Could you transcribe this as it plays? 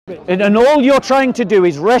And all you're trying to do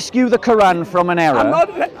is rescue the Quran from an error.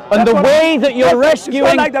 And the way that you're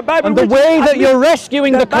rescuing, the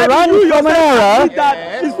Quran from an error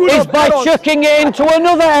is by chucking it into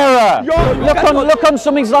another error. Look on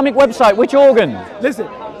some Islamic website. Which organ? Listen,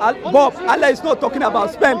 Bob, Allah is not talking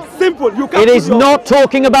about sperm. Simple. You can't. It is not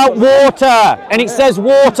talking about water, and it says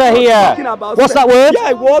water here. What's that word?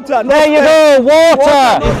 Yeah, water. There you go,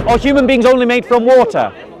 water. Are human beings only made from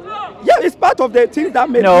water? Yeah, it's part of the things that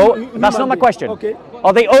made. No, that's not my question. Okay.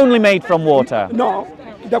 Are they only made from water? No.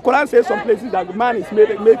 The Quran says some places that man is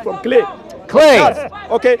made from clay. Clay. Yes.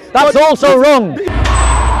 Okay. That's also wrong.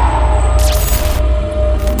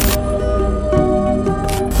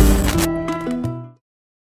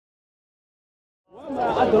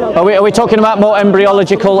 Are we talking about more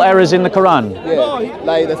embryological errors in the Quran? Yeah,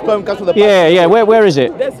 like the sperm comes from the back. Yeah. Where is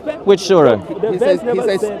it? Which surah? He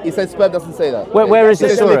says sperm doesn't say that. Where is the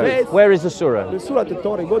surah? Where is the surah? The surah to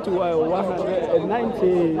Torah, go to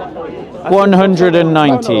 190.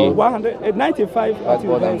 190. No,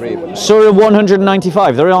 195. Surah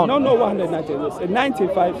 195. There aren't. No, 190. It's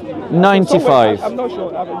 95. 95. I'm not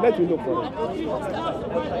sure. Let me look for it.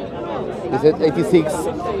 Is it 86,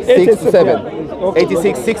 6 to 7?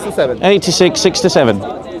 86, 6 to 7. 86, 6 to 7.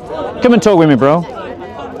 Come and talk with me, bro.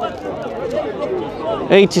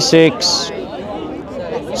 86,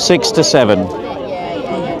 6 to 7.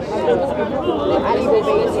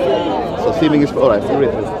 So assuming it's alright, so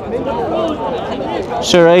read it.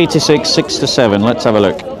 Surah 86, 6 to 7. Let's have a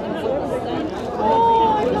look.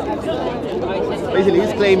 Basically,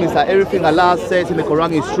 his claim is that everything Allah says in the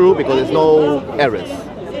Quran is true because there's no errors.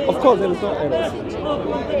 Of course, there is no errors.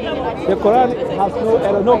 The Quran has no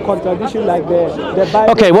error, no contradiction like the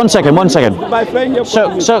Bible. Okay, one second. My friend here.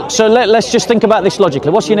 So let's just think about this logically.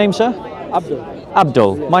 What's your name, sir? Abdul.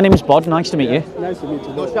 Abdul. Yeah. My name is Bod. Nice to meet you. Nice to meet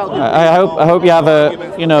you. I hope you have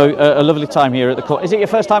a lovely time here at the corner. Is it your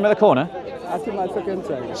first time at the corner? I think my second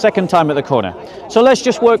time. Second time at the corner. So let's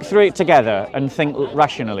just work through it together and think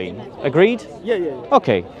rationally. Agreed? Yeah.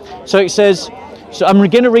 Okay. So it says. So I'm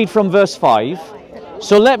going to read from verse 5.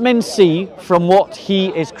 So let men see from what he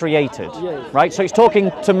is created. Yes. Right? So it's talking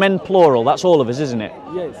to men plural. That's all of us, isn't it?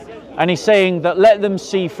 Yes. And he's saying that let them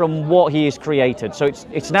see from what he is created. So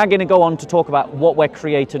it's now going to go on to talk about what we're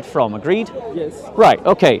created from. Agreed? Yes. Right,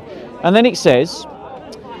 okay. And then it says,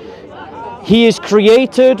 he is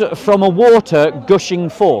created from a water gushing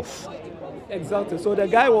forth. Exactly. So the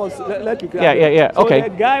guy was, let me clarify. Yeah. So okay. The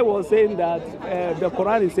guy was saying that the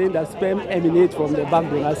Quran is saying that sperm emanates from the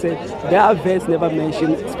backbone. I said that verse never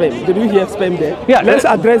mentioned sperm. Did you hear sperm there? Yeah. Let's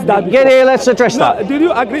address that. Let's address that. Did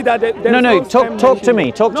you agree that No. Talk to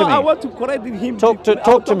me. Talk to me. I want to correct him.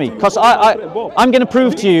 Talk to me, because I'm going to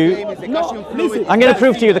prove to you. No, listen. I'm going to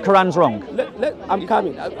prove to you the Quran's wrong. I'm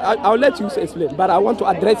coming. I'll let you explain, but I want to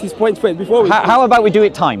address his point first before we. How about we do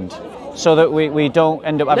it timed? So that we don't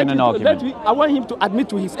end up having an argument. I want him to admit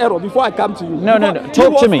to his error before I come to you. No.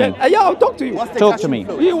 Talk to me. Yeah, I'll talk to you. Talk to me.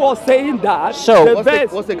 He was saying that. So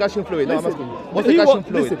what's the gushing fluid? No, I'm asking. What's the gushing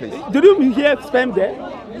fluid, please? Did you hear sperm there?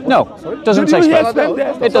 No, it doesn't say sperm.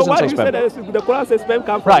 It doesn't say sperm. The Quran says sperm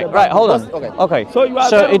comes from Right, hold on. Okay. So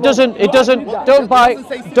it doesn't. Don't bite,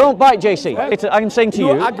 JC. I'm saying to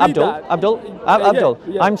you, Abdul.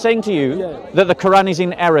 I'm saying to you that the Quran is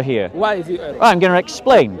in error here. Why is it error? I'm going to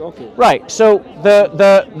explain. Okay. Right. So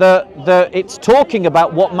it's talking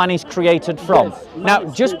about what man is created from. Yes, now,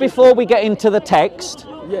 just before we get into the text,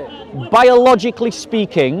 biologically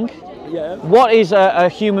speaking. Yeah. What is a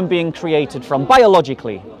human being created from,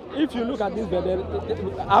 biologically? If you look at this,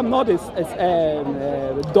 I'm not a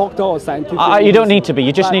doctor or scientist. You don't need to be.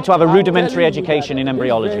 You just need to have a rudimentary education in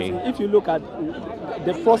embryology. If you look at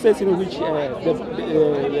the process in which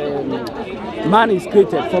man is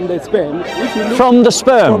created from the sperm. From the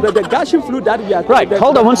sperm? From the gushing fluid that we are. Right,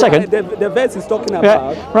 hold on one second. The verse is talking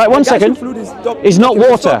about. Right, one second. It's not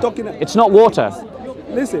water. It's not water.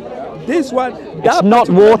 Listen, this one, it's not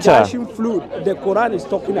water. Gushing fluid the Quran is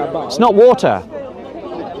talking about. It's not water.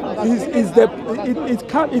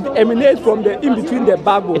 It emanates from the in between the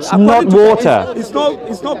backbone. It's not water.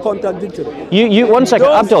 It's not contradictory. You one second,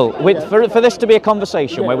 Abdul. For this to be a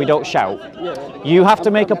conversation where we don't shout, you have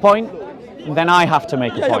to make a point. Then I have to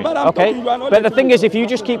make a point. Okay. But the thing is, if you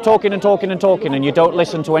just keep talking and you don't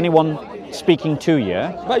listen to anyone speaking to you,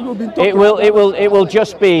 it'll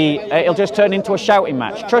just turn into a shouting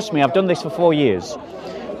match. Trust me, I've done this for 4 years.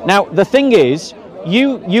 Now the thing is,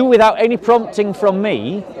 you without any prompting from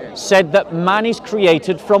me said that man is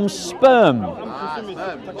created from sperm.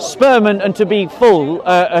 Sperm, and to be full,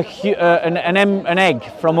 an egg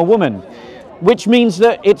from a woman. which means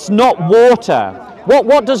that it's not water.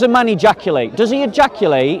 What does a man ejaculate? Does he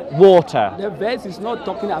ejaculate water? The verse is not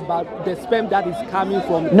talking about the sperm that is coming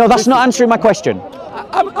from... No, that's not answering my question.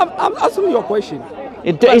 I'm answering your question.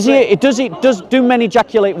 Do men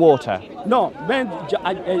ejaculate water? No, men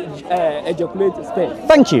ejaculate sperm.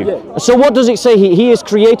 Thank you. Yeah. So what does it say? He is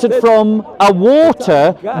created from a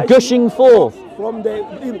water gushing forth. From the,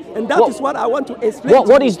 and that is what I want to explain.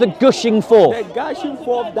 What is the gushing forth? The gushing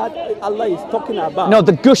forth that Allah is talking about. No,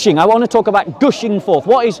 the gushing. I want to talk about gushing forth.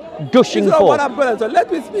 What is gushing forth? What I'm going to say. Let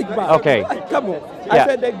me speak back. Okay. Come on. I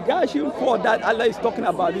said the gushing forth that Allah is talking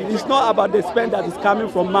about. It's not about the sperm that is coming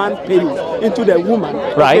from man's penis into the woman.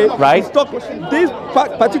 Right, okay? right. This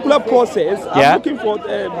particular process, I'm looking for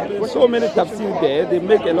so many tafsir there. They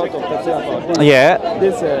make a lot of tafsir about this. Yeah.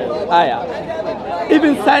 This ayah.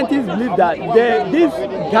 Even scientists believe that this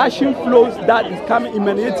gushing flows that is coming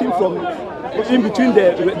emanating from in between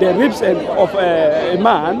the ribs of a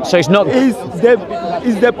man. So it's not is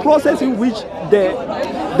the process in which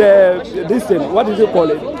this thing, what do you call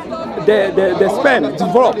it? The sperm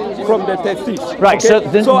develop from the testes. Right.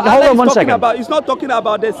 Okay? So hold on one second. It's not talking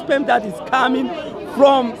about the sperm that is coming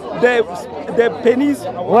from the penis.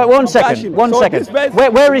 One second.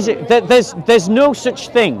 Where is it? There's no such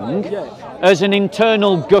thing as an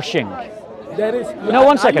internal gushing. There is. No,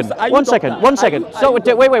 one second. So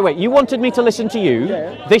wait. You wanted me to listen to you.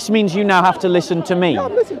 Yeah. This means you now have to listen to me. Yeah,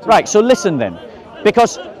 listen to right. So listen then.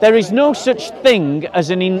 Because there is no such thing as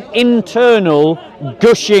an internal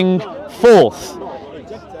gushing forth.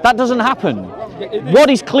 That doesn't happen. What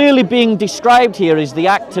is clearly being described here is the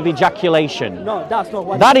act of ejaculation. No, that's not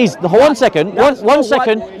what... That is... One second.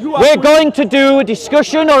 We're going to do a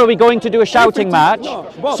discussion, or are we going to do a shouting match?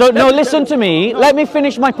 No, listen to me. Let me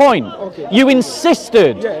finish my point. Okay. You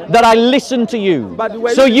insisted that I listen to you.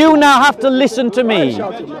 So you now have to listen to me.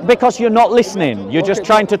 Because you're not listening. You're just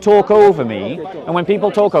trying to talk over me. And when people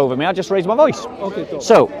talk over me, I just raise my voice.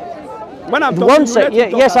 So... When I'm talking,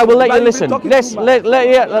 yes, I will let you listen.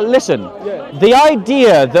 Listen. Yeah. The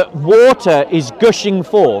idea that water is gushing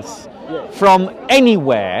forth from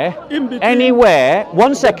anywhere,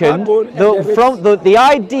 one second, the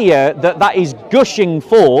idea that is gushing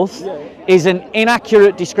forth is an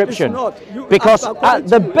inaccurate description. Because at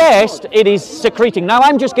the best, it is secreting. Now,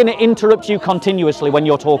 I'm just going to interrupt you continuously when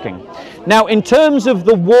you're talking. Now, in terms of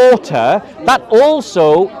the water, that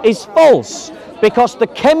also is false. Because the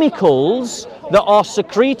chemicals that are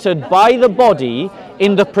secreted by the body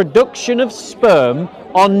in the production of sperm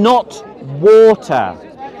are not water.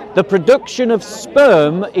 The production of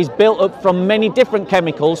sperm is built up from many different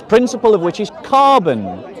chemicals, principal of which is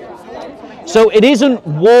carbon. So it isn't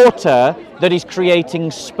water that is creating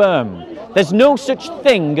sperm. There's no such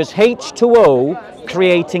thing as H2O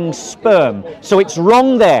creating sperm. So it's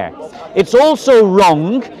wrong there. It's also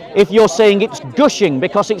wrong if you're saying it's gushing,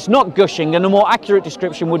 because it's not gushing, and a more accurate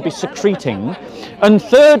description would be secreting. And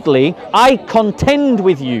thirdly, I contend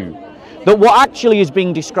with you that what actually is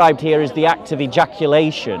being described here is the act of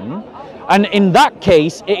ejaculation. And in that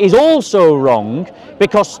case, it is also wrong,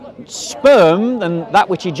 because sperm, and that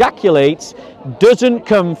which ejaculates, doesn't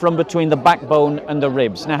come from between the backbone and the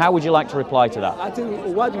ribs. Now, how would you like to reply to that? I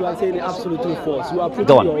think what you are saying is absolutely false. You are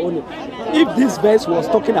putting your own. If this verse was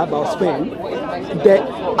talking about sperm,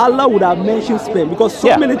 Allah would have mentioned sperm, because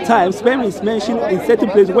so many times sperm is mentioned in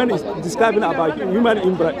certain places when it's describing about human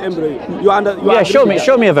embryo. Show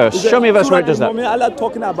me a verse. Show me a verse where it does that. Allah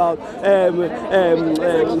talking about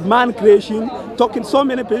man creation, talking so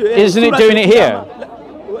many people. Isn't it doing it here?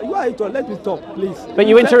 Let me talk, please. But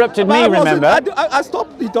you interrupted me, remember? I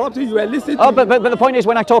stopped interrupting you and listening to you. But the point is,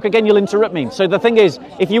 when I talk again, you'll interrupt me. So the thing is,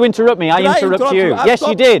 if you interrupt me, I interrupt you. Yes,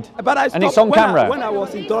 you did. But I stopped, and it's on camera. When I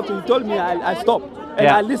was interrupting, you told me I stopped. And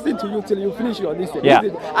I listened to you till you finish your listening. Yeah.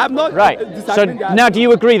 I'm not So now do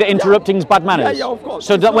you agree that interrupting is bad manners? Yeah, of course.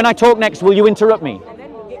 So that when I talk next, will you interrupt me?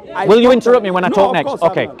 Will you interrupt me when I talk next?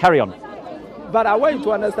 Okay, carry on. But I want you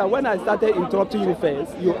to understand, when I started interrupting you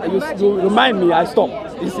first, you remind me I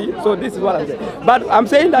stopped. You see? So this is what I'm saying. But I'm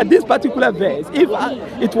saying that this particular verse, if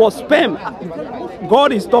it was sperm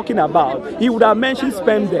God is talking about, he would have mentioned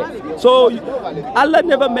sperm there. So Allah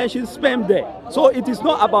never mentioned sperm there. So it is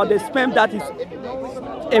not about the sperm that is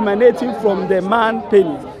emanating from the man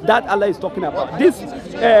penis that Allah is talking about. This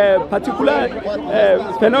particular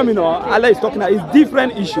phenomenon Allah is talking about is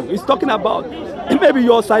different issue. It's talking about maybe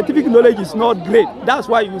your scientific knowledge is not great. That's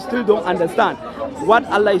why you still don't understand what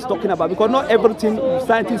Allah is talking about, because not everything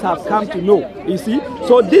scientists have come to know. You see,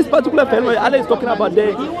 so this particular phenomenon Allah is talking about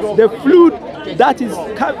the fluid that is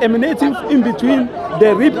emanating in between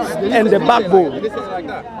the ribs and the backbone.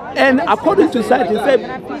 And according to science, they say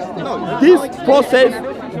this process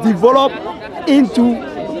developed into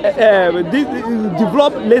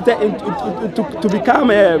develop later to become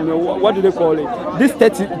what do they call it? These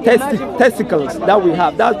testicles that we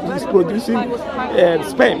have that is producing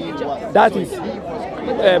sperm. That is,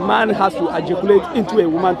 a man has to ejaculate into a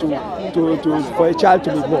woman for a child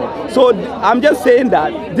to be born. So I'm just saying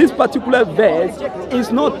that this particular verse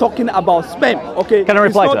is not talking about sperm. Okay, can I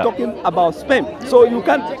reply to that? It's not talking about sperm. So you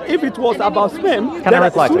can, if it was about sperm, can I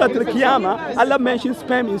reply to Surah Al-Qiyamah, Allah mentions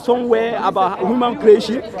sperm in somewhere about human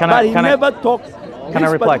creation, but He never talked. Can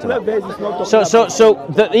I reply to that?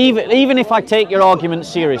 Even if I take your argument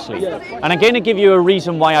seriously, and I'm going to give you a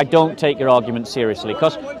reason why I don't take your argument seriously,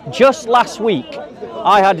 because just last week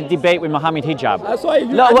I had a debate with Mohammed Hijab.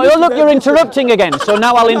 Look, you're interrupting again, so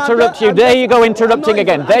now I'll interrupt you. There you go, interrupting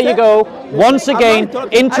again. There you go, once again,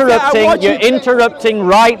 interrupting. You're interrupting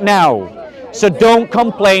right now. So don't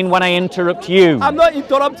complain when I interrupt you. I'm not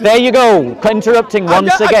interrupting. There you go, interrupting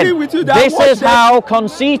once again. This is how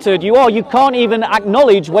conceited you are. You can't even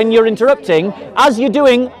acknowledge when you're interrupting, as you're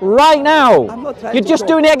doing right now. You're just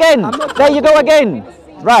doing it again. There you go again.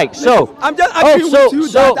 Right, so I'm just agreeing with you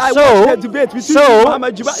that I watched the debate with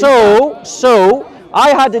Muhammad Hijab. So I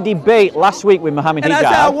had a debate last week with Mohammed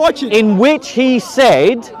Hijab in which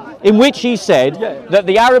he said that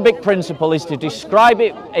the Arabic principle is to describe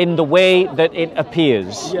it in the way that it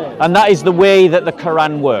appears, and that is the way that the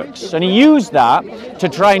Qur'an works. And he used that to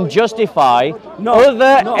try and justify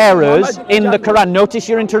other errors in the Qur'an. Notice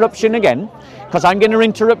your interruption again, because I'm going to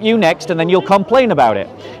interrupt you next and then you'll complain about it.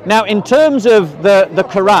 Now, in terms of the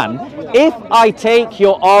Qur'an, if I take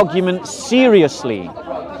your argument seriously,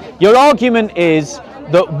 your argument is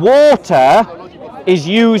that water is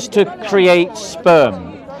used to create sperm.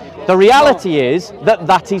 The reality is that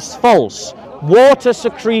that is false. Water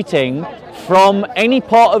secreting from any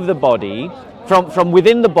part of the body, from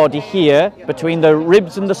within the body here, between the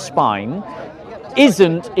ribs and the spine,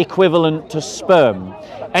 isn't equivalent to sperm.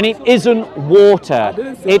 And it isn't water.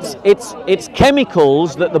 It's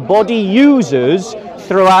chemicals that the body uses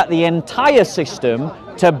throughout the entire system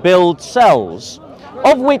to build cells,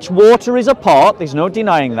 of which water is a part, there's no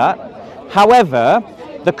denying that. However,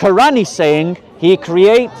 the Qur'an is saying he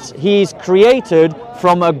is created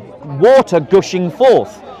from a water gushing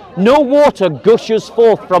forth. No water gushes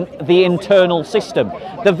forth from the internal system.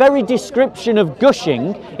 The very description of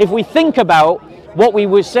gushing, if we think about what we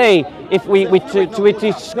would say if we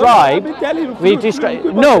describe,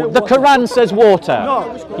 no, the Quran says water.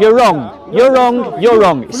 You're wrong. You're wrong. You're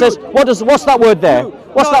wrong. It says what's that word there?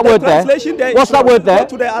 What's that word there? What's that word there?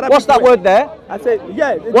 What's that word there? I said,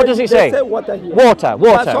 yeah. What does it say? Water,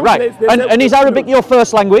 right. And is Arabic your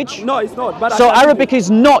first language? No, it's not. But so Arabic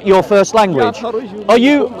is not your first language. Are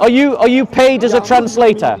you paid as a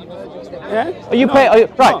translator? Are you paid?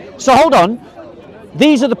 Right. So hold on.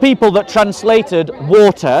 These are the people that translated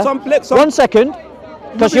water. One second,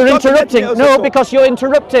 because you're interrupting. No, because you're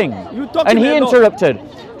interrupting. And he interrupted.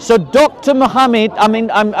 So Dr. Mohammed,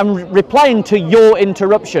 I'm replying to your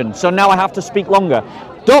interruption, so now I have to speak longer.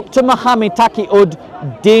 Dr. Mohammed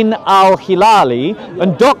Taqi-ud-Din Al-Hilali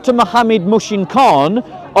and Dr. Mohammed Mushin Khan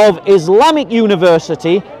of Islamic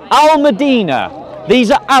University, Al-Madinah. These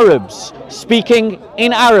are Arabs speaking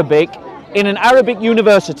in Arabic in an Arabic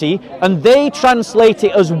university, and they translate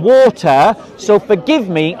it as water. So forgive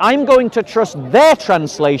me, I'm going to trust their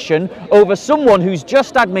translation over someone who's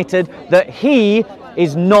just admitted that he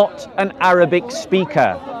is not an Arabic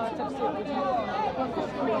speaker.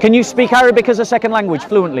 Can you speak Arabic as a second language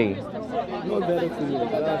fluently?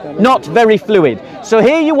 Not very fluid. So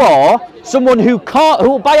here you are, someone who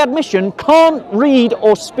by admission can't read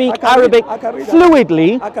or speak Arabic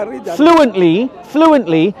fluently,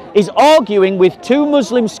 fluently, is arguing with two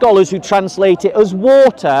Muslim scholars who translate it as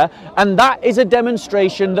water, and that is a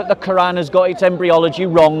demonstration that the Quran has got its embryology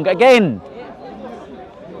wrong again.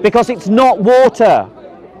 Because it's not water.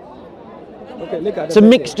 Okay, look at it's a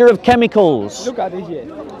mixture of chemicals. Look at it here.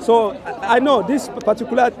 So I know this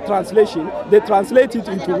particular translation, they translate it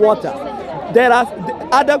into water. There are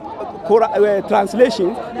other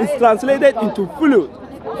translations, it's translated into fluid,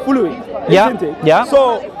 isn't it? Yeah.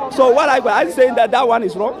 So what I'm saying that one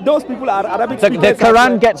is wrong. Those people are Arabic speakers. The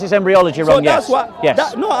Quran gets its embryology wrong. So that's what.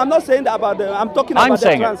 Yes. No, I'm not saying that about the. I'm talking about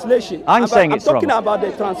the translation. I'm saying it's wrong. I'm talking about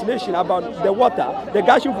the translation, about the water, the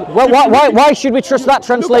gushing. Well, why should we trust that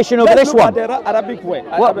translation over this one? Look at the Arabic way.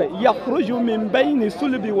 Yeah.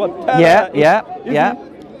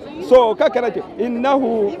 So,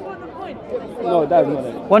 no, that's not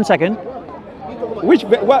it. 1 second. Which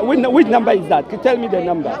number is that? Tell me the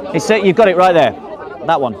number. It's you've got it right there.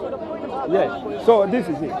 That one. Yeah. So this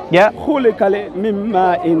is it. Yeah. You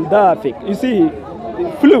see,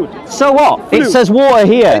 fluid. So what? Fluid. It says water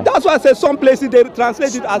here. And that's why I said some places they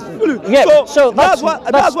translate it as fluid. Yeah. So that's what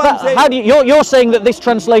I'm saying. How do you're saying that this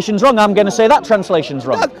translation's wrong? I'm going to say that translation's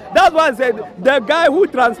wrong. That's why I said the guy who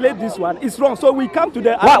translates this one is wrong. So we come to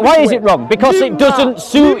the. Why is it wrong? Because it doesn't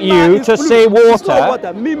suit you to say water.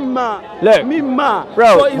 Look,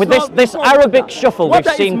 bro, so with this Arabic shuffle we've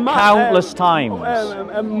seen countless times.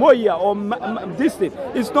 Moya or this thing.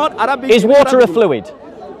 It's not Arabic. Is water a fluid?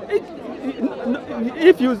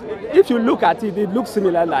 If you look at it, it looks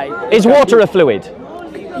similar. Like is water a fluid?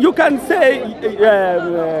 You can say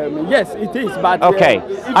yes, it is. But okay,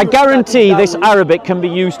 I guarantee this Arabic can be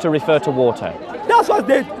used to refer to water. That's what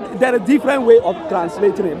there are different way of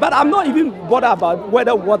translating it. But I'm not even bothered about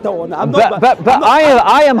whether water or not.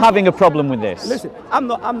 I am having a problem with this. Listen, I'm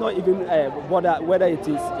not even bothered whether it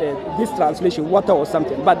is this translation water or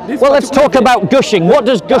something. But this. Well, let's talk about gushing. What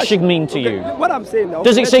does gushing mean to you? What I'm saying.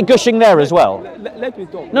 Does it say gushing there as well? Let me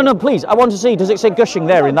talk. No, please. I want to see. Does it say gushing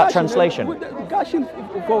there in that translation? Gushing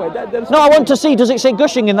forward. No, I want to see. Does it say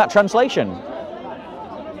gushing in that translation?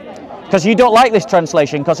 Because you don't like this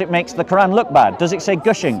translation because it makes the Qur'an look bad. Does it say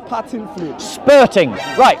gushing? Spurting.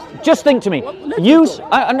 Right. Just think to me. Use.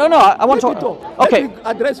 I want to. Okay. Let me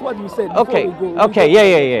address what you said. Okay. Okay.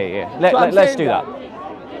 Yeah. Let's do that.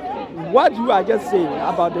 What you are just saying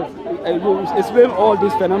about you explain all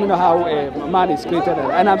this phenomenon how man is created,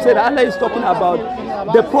 and I'm saying Allah is talking about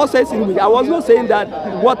the process in which I was not saying that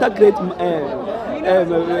water creates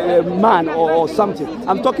man or something.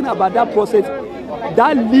 I'm talking about that process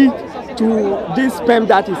that leads to this sperm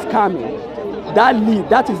that is coming.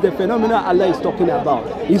 That is the phenomenon Allah is talking about.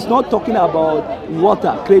 He's not talking about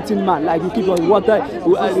water creating man, like you keep on water.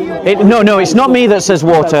 No, it's not me that says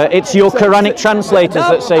water. It's your Quranic translators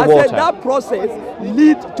that say water. I said that process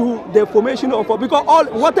leads to the formation of because all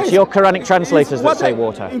water. It's your Quranic translators that say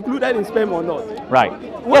water. Included in sperm or not? Right.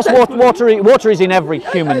 Yes, water is in every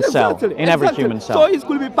human cell. In every human cell. So it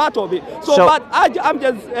could be part of it. But I'm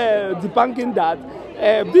just debunking that.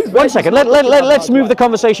 One second, let's move the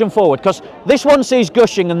conversation forward, because this one says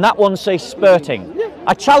gushing and that one says spurting.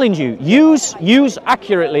 I challenge you, use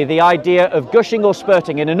accurately the idea of gushing or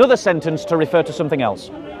spurting in another sentence to refer to something else.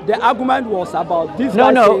 The argument was about this.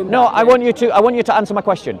 No, I want you to answer my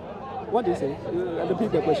question. What do you say?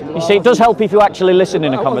 Repeat the question. You see, it does help if you actually listen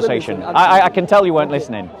in a conversation. I can tell you weren't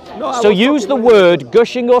listening. So use the word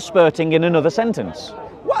gushing or spurting in another sentence.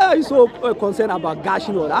 Why are you so concerned about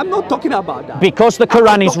gushing? I'm not talking about that. Because the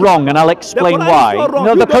Quran is wrong, and I'll explain why.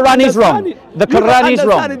 No, the Quran is wrong. The Quran is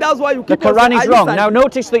wrong. The Quran is wrong. Now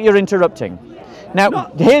notice that you're interrupting.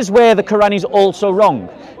 Now here's where the Quran is also wrong.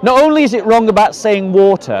 Not only is it wrong about saying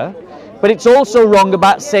water, but it's also wrong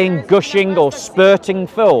about saying gushing or spurting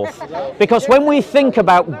forth. Because when we think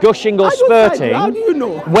about gushing or spurting, how do you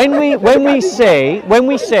know? when we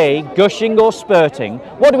say gushing or spurting,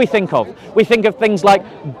 what do we think of? We think of things like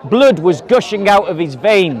blood was gushing out of his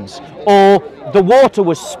veins, or the water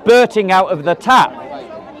was spurting out of the tap.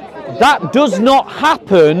 That does not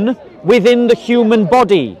happen within the human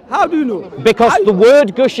body. How do you know? Because the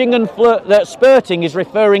word gushing and spurting is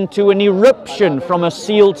referring to an eruption from a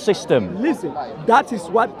sealed system. Listen, that is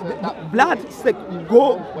what blood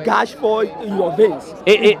gush for your veins.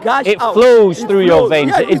 It flows through your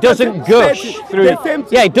veins. Yeah, it doesn't gush through.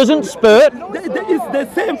 Yeah, it doesn't spurt. It's the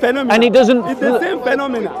same phenomenon. And it doesn't. It's the same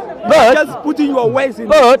phenomenon. But just putting your words in.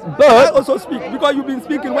 But I also speak because you've been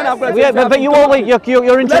speaking when I've got. Yeah, but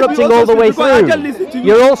you're interrupting all the way through.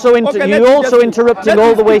 You're also interrupting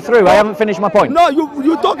all the way through. I haven't finished my point. No,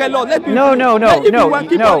 you talk a lot. Let me. No.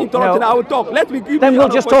 I will talk. Let me give. Then we'll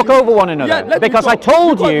just talk over one another. Because I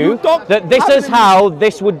told you that this is how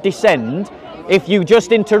this would descend. If you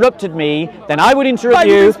just interrupted me, then I would interrupt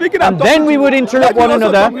you, and then we would interrupt one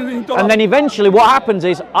another, and then eventually what happens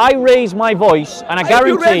is I raise my voice, and I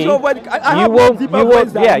guarantee you won't.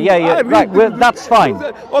 Yeah. Right, well, that's fine.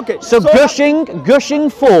 Okay. So gushing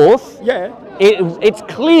forth. Yeah. It's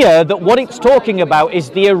clear that what it's talking about is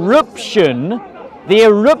the eruption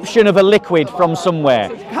of a liquid from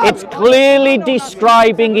somewhere. It's clearly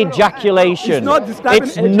describing ejaculation.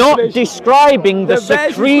 It's not describing the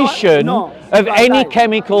secretion of any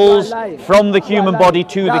chemicals from the human body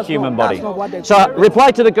to the human body. So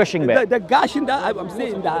reply to the gushing bit. The gushing that I'm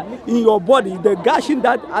saying that in your body, the gushing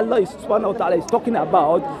that Allah is talking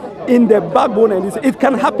about in the backbone, and it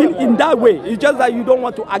can happen in that way. It's just that you don't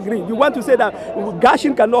want to agree. You want to say that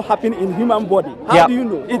gushing cannot happen in human body. How do you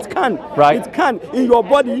know? It can. Right. It can. In your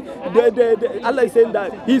body, Allah is saying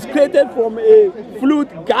that He's created from a fluid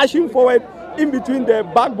gushing forward in between the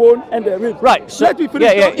backbone and the rib. Right. So, let me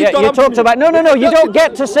finish. You talked about... No, you don't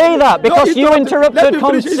get to say that because you interrupted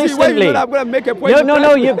consistently.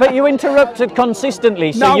 But you interrupted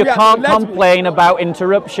consistently, so you can't complain about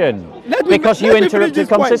interruption. Because you interrupted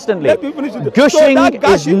consistently. Gushing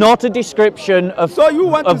is not a description of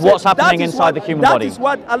what's happening inside the human body. That is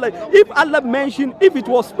what Allah... If Allah mentioned, if it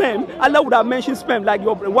was sperm, Allah would have mentioned sperm, like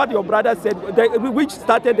what your brother said, which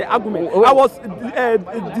started the argument. I was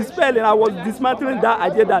dispelling, I was dismantling that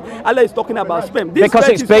idea that Allah is talking about sperm. Because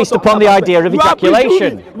it's based upon the idea of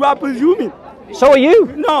ejaculation. You are presuming. So are you?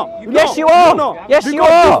 No. Yes, you are. No. Yes, you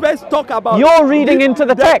are. Let's talk about. You're reading into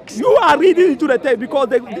the text. You are reading into the text because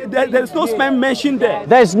there's no sperm mentioned there.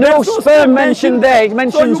 There's no sperm mentioned there. It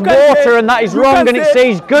mentions water, and that is wrong, and it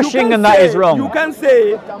says gushing, and that is wrong. You can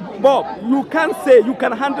say, Bob. You can say.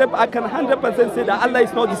 I can 100% say that Allah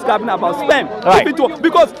is not describing about sperm. Right.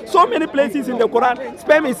 Because so many places in the Quran,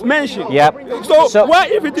 sperm is mentioned. Yep. So why,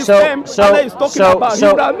 if it is sperm, Allah is talking about?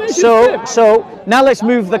 So now let's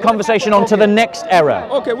move the conversation on to the next error.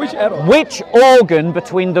 Okay, which error? Which organ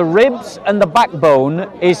between the ribs and the backbone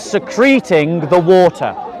is secreting the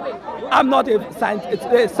water? I'm not a scientist.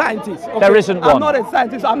 Okay? There isn't one. I'm not a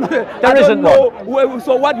scientist. I'm not. There isn't one.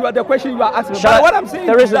 So what the question you are asking? But what I'm saying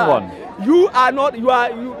there is isn't that one. You are not. You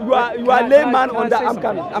are layman on that. I'm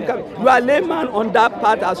coming. You are layman on that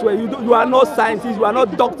part as well. You are not scientist. You are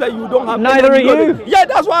not doctor. You don't have. Neither are you. Yeah,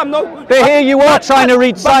 that's why I'm not. But here you are trying to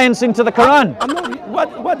read science into the Quran. I'm not.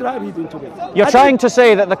 What did I read into it? You're trying to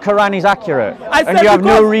say that the Quran is accurate, and you have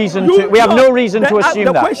no reason to. We have no reason to assume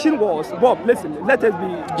that. The question was, Bob. Listen. Let us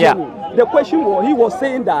be genuine. The question was, he was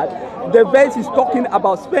saying that the verse is talking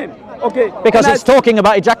about sperm. Okay. Because it's talking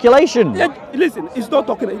about ejaculation. Listen, it's not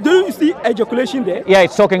talking. Do you see ejaculation there? Yeah,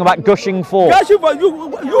 it's talking about gushing forth. Gushing forth.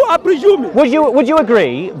 You are presuming. Would you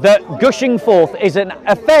agree that gushing forth is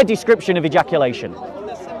a fair description of ejaculation?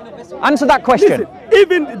 Answer that question. Listen,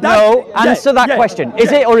 even that. Answer that question.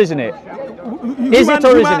 Is it or isn't it? Is it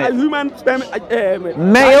or isn't it? Human sperm.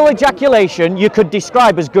 Male ejaculation you could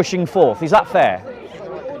describe as gushing forth. Is that fair?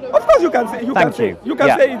 Of course you can say. You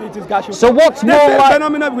can say it is gushing. So what's more like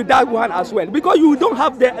phenomenon with that one as well? Because you don't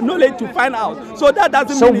have the knowledge to find out. So that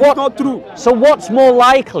doesn't mean it's not true. So what's more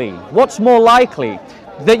likely? What's more likely?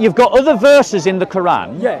 That you've got other verses in the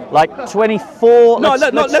Quran, like 24.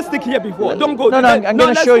 Let's stick here before. Don't go. No, I'm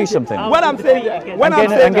going to show you something. What I'm saying,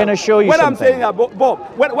 I'm going to show you something. Bob,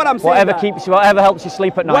 what I'm saying, whatever helps you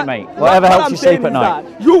sleep at night, mate. Whatever helps you sleep at night.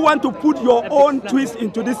 You want to put your own twist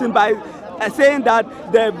into this thing by saying that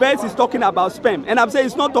the verse is talking about sperm, and I'm saying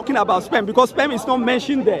it's not talking about sperm because sperm is not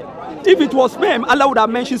mentioned there. If it was sperm, Allah would have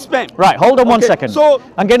mentioned sperm. Right. Hold on 1 second. So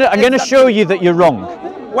I'm going to show you that you're wrong.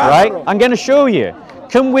 Right. I'm going to show you.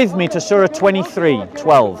 Come with me to Surah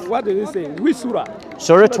 23:12. What did it say? Which surah?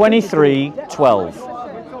 Surah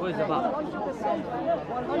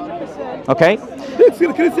 23:12. Okay.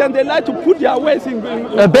 Christian, they like to put their words in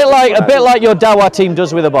a bit like your Dawah team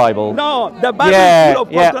does with the Bible. No, the Bible is full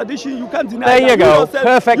of contradiction. You can't deny. There you go.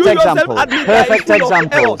 Perfect example. Perfect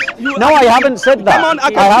example. No, I haven't said that.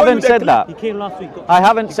 I haven't said that. I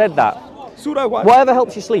haven't said that. Surah what? Whatever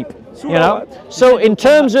helps you sleep. You know. So in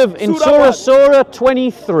terms of Surah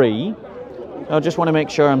 23, I just want to make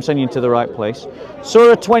sure I'm sending you to the right place.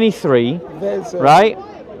 Surah 23, right?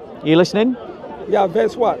 You listening? Yeah.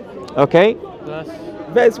 Verse what? Okay.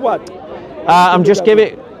 Verse what? I'm just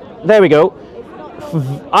giving. There we go.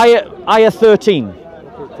 Ayah 13.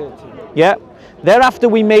 Okay, 13. Yeah. Thereafter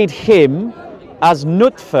we made him as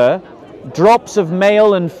nutfa, drops of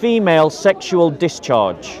male and female sexual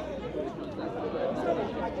discharge.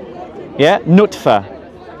 Yeah, nutfa.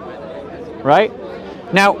 Right?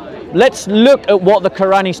 Now, let's look at what the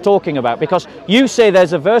Quran is talking about, because you say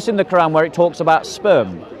there's a verse in the Quran where it talks about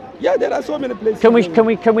sperm. Yeah, there are so many places.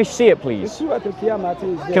 Can we see it, please?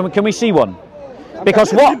 Can we see one?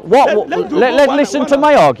 Because listen to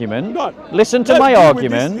my argument. Listen to my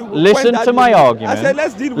argument. Listen to my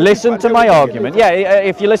argument. Listen to my argument. Yeah,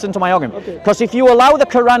 if you listen to my argument. Because if you allow the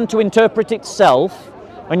Quran to interpret itself,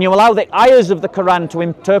 and you allow the ayahs of the Quran to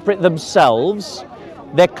interpret themselves,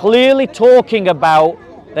 they're clearly talking about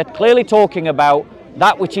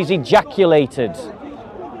that which is ejaculated.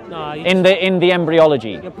 in the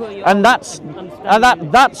embryology, and that's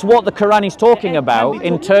what the Qur'an is talking about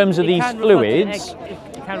in terms of these fluids.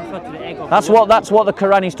 That's what the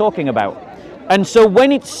Qur'an is talking about. And so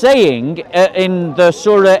when it's saying in the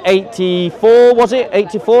Surah 84, was it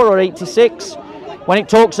 84 or 86? When it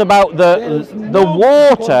talks about the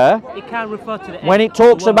water, it can refer to the egg. when it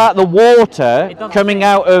talks about the water coming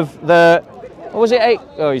out of the, what was it?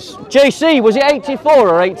 JC, was it 84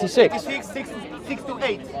 or 86? 6 to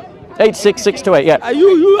 8. 86, 6 to 8, yeah.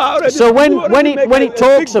 You already, So when it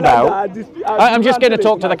talks about, I'm just going to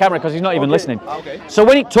talk to the camera because he's not even listening. Okay. So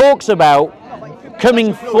when it talks about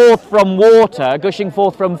coming forth from water, gushing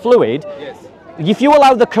forth from fluid, if you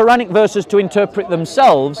allow the Quranic verses to interpret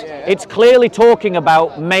themselves, it's clearly talking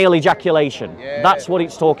about male ejaculation. That's what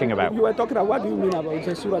it's talking about. You were talking about, what do you mean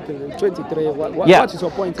about Surah 23? What is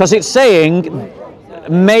your point? Because it's saying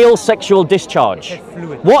male sexual discharge.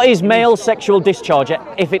 What is male sexual discharge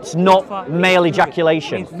if it's not male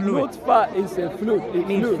ejaculation? Nutfa is a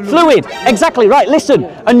fluid. Fluid, exactly right. Listen,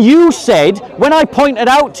 and you said, when I pointed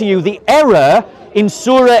out to you the error in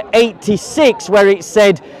Surah 86 where it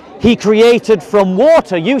said he created from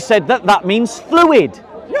water, you said that means fluid.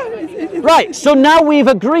 Right, so now we've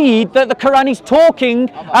agreed that the Quran is talking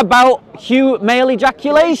about male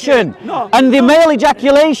ejaculation. And the male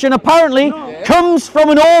ejaculation apparently comes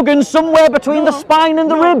from an organ somewhere between the spine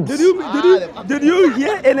and the ribs. Did you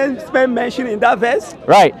hear any sperm mentioned in that verse?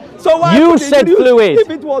 Right. So why you said fluid.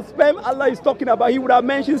 If it was sperm Allah is talking about, he would have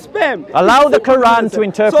mentioned sperm. Allow the Quran to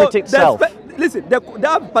interpret itself. Listen,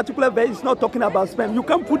 that particular verse is not talking about sperm. You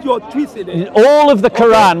can put your twist in it. All of the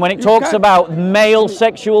Quran, when it talks about male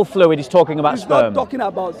sexual fluid, is talking about sperm. It's not talking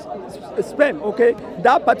about sperm, okay?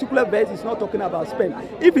 That particular verse is not talking about sperm.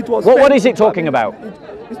 If it was what is it talking about?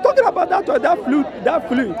 It's talking about that fluid.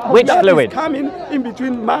 Which fluid? Is coming in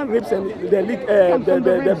between man ribs and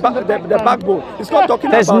the backbone. It's not talking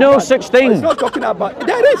There's about no that. such thing. It's not talking about.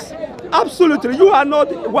 There is. Absolutely. You are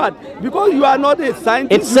not what? Because you are not a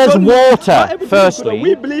scientist. It says water, firstly.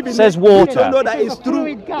 We believe in it says it. water. We don't know that it's true.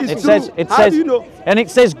 It says, and it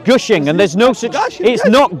says gushing, and there's no such. It's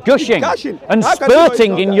not gushing. And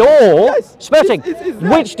spurting in your spurting.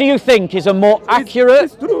 Which do you think is a more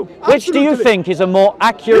accurate? Which do you think is a more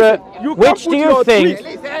accurate? Which do you think?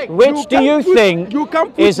 Which do you think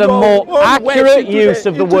is a more accurate use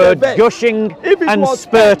of the word gushing and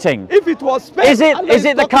spurting? If it was is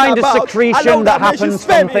it the kind of secretion that happens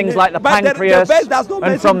from things like the pancreas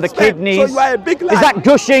and from the kidneys? Is that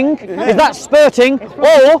gushing? Is that spurting?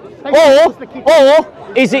 Or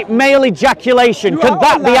is it male ejaculation? Could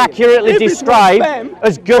that be accurately described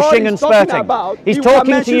as gushing and spurting? He's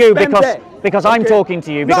talking to you because I'm talking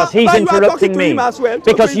to you, because he's interrupting me.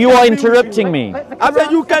 Because you are interrupting me. I said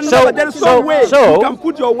you can there's no way you can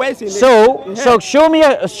put your words in it. So show me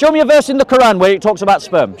a verse in the Quran where it talks about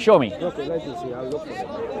sperm. Show me. Okay, let me see. I'll look for it.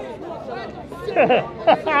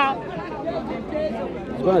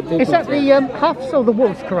 Is that the Hafs or the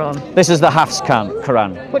Wolf's Quran? This is the Hafs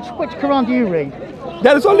Quran. Which Quran do you read?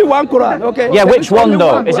 There is only one Quran, okay? Yeah, which one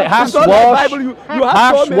though? Is it Hafs, Wash,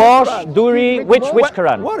 Duri? Which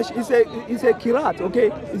Quran? Wash is a Kirat,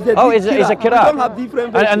 okay? It's a Kirat. don't have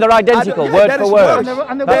different versions. And they're identical, word for word.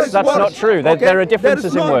 That's not true. There are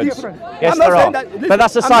differences in words. Yes, there are. But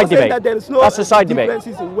that's a side debate. That's a side debate.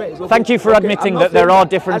 Thank you for admitting that there are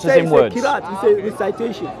differences in words. It's a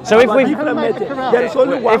recitation. So if we've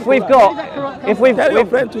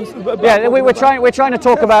we're trying to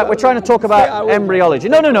talk about embryology.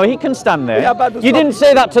 No, he can stand there. You didn't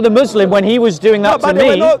say that to the Muslim when he was doing that to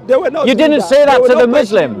me. You didn't say that to the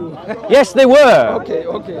Muslim. Yes, they were. Okay.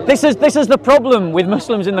 This is the problem with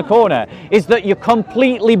Muslims in the corner, is that you're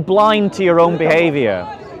completely blind to your own behavior.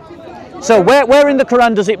 So where in the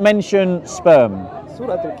Quran does it mention sperm?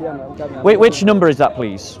 Which number is that,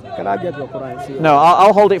 please? Can I get your Quran? No,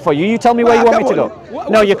 I'll hold it for you. You tell me where you want me to go.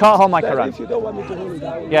 No, you can't hold my Quran. If you don't want me to hold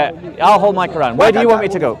it, yeah, I'll hold my Quran. Where do you want me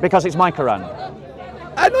to go? Because it's my Quran.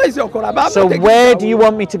 I know it's your Quran, but so where do you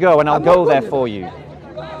want me to go, and I'll go there for you?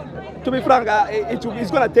 To be frank,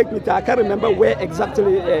 it's going to take me to, I can't remember where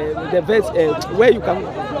exactly the verse, where you can...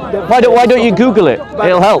 Why don't you Google it?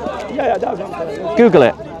 It'll help. Yeah, that's what Google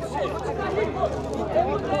it.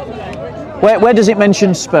 Where does it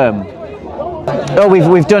mention sperm? Oh,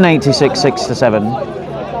 we've done 86, 6 to 7.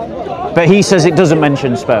 But he says it doesn't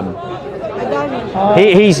mention sperm.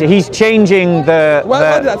 He's changing the...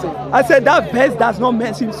 What did I say? I said that verse does not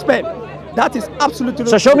mention sperm. That is absolutely...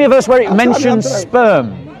 So show me a verse where it mentions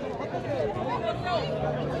sperm.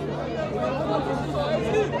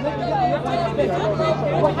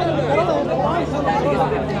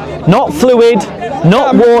 Not fluid,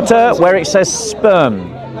 not water, where it says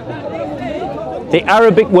sperm. The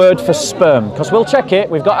Arabic word for sperm, because we'll check it.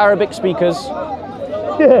 We've got Arabic speakers.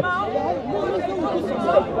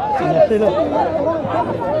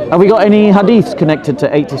 Have we got any hadiths connected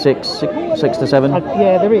to 86, 6 to 7?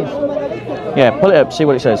 Yeah, there is. Yeah, pull it up, see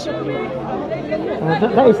what it says.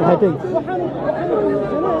 That is the hadith.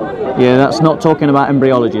 Yeah, that's not talking about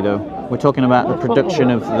embryology though. We're talking about the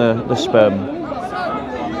production of the sperm.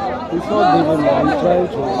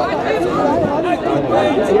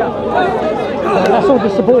 That's all the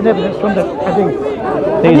supporting evidence from the hadith.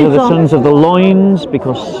 These are the sons of the loins,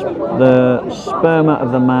 because the sperma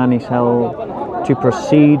of the man is held to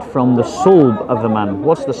proceed from the sulb of the man.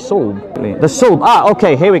 What's the sulb? The sulb. Ah,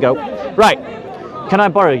 okay, here we go. Right. Can I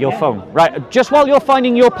borrow your phone? Right, just while you're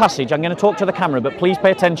finding your passage, I'm going to talk to the camera, but please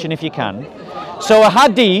pay attention if you can. So a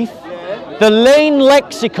hadith, the Lane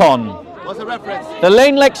Lexicon. What's the reference? The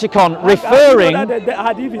Lane Lexicon referring to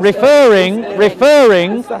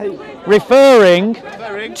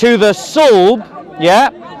the sulb, yeah,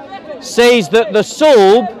 says that the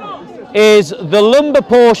sulb is the lumbar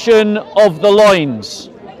portion of the loins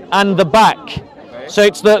and the back. So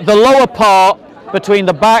it's the lower part between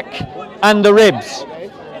the back and the ribs.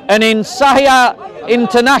 And in Sahih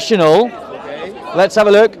International, let's have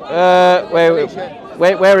a look.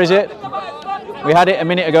 Where is it? We had it a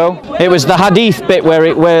minute ago. It was the hadith bit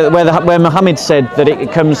where Muhammad said that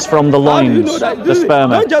it comes from the loins, the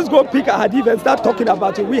sperma. Don't just go pick a hadith and start talking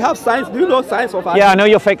about it. We have science. Do you know science of hadith? Yeah, I know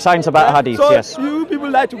your fake science about hadith, so yes. You people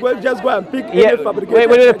like to just go and pick yeah, any fabrication. It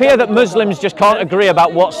would appear that Muslims just can't agree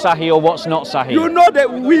about what's Sahih or what's not Sahih. You know that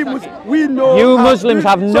we know. You Muslims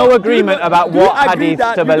have no agreement about what hadith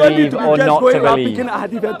to believe or not to believe. Picking a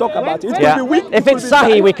hadith and talk about it. Yeah. If it's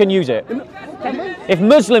Sahih, we can use it. If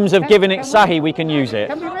Muslims have given it Sahih, we can use it.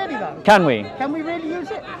 Can we really though? Can we? Can we really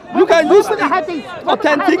use it? You can use the hadith.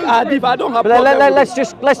 authentic hadith. I don't have.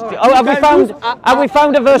 Let's have we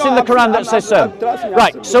found a verse in the Quran that says so?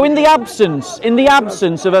 Right. So in the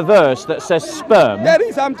absence of a verse that says sperm, there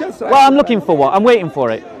is. I'm just. Well, I'm looking for what. I'm waiting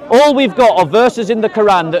for it. All we've got are verses in the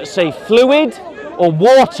Quran that say fluid or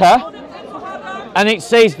water, and it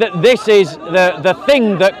says that this is the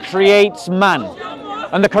thing that creates man.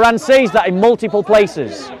 And the Quran says that in multiple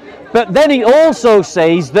places. But then it also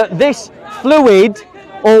says that this fluid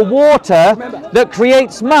or water that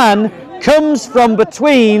creates man comes from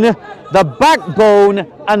between the backbone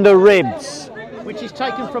and the ribs. Which is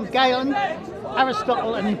taken from Galen,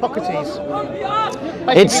 Aristotle and Hippocrates.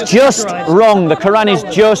 It's just wrong. The Quran is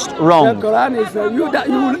just wrong. The Quran is you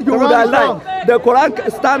would have liked. The Quran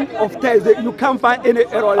stand of test. You can't find any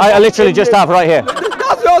error. I literally just have right here.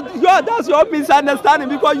 That's your misunderstanding,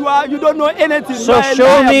 because you don't know anything. So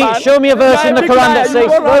show me a verse in the Quran that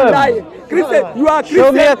says sperm. Christian, you are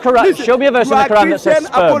Christian. Show me a verse in the Quran that says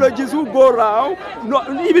sperm. Apologists who go around,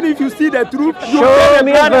 even if you see the truth, show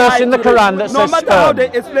me a verse in the Quran that says sperm. No matter how they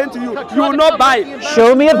explain to you, you will not buy it.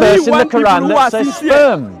 Show me a verse in the Quran that says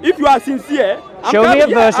sperm. If you are sincere, show me a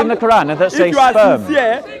verse in the Quran that says sperm. If you are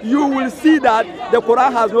sincere, you will see that the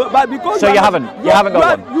Quran has no. But because so you haven't got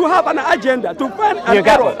one. You have an agenda to find an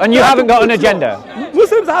error. And you haven't got an agenda.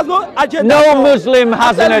 Muslims has no agenda. No Muslim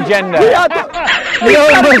has an agenda.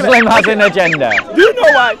 No Muslim has an agenda. Do you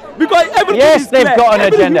know why? Because everything yes, is they've clear. got an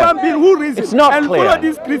Every agenda. Human being who reasons it's not and clear. Follow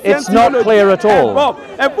this Christian it's not theology clear at all.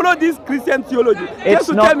 And follow this Christian theology. It's just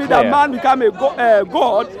to not tell me clear. that man become a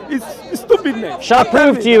god is stupidness. Shall I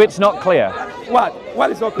prove to you it's not clear? What?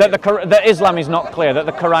 What is not clear? That Islam is not clear. That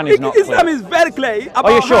the Quran is not clear. Islam is very clear about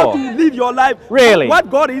Are you sure? how to live your life. Really? What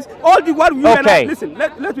God is. What you and I listen.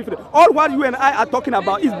 Let me finish. All what you and I are talking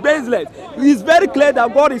about is baseless. It's very clear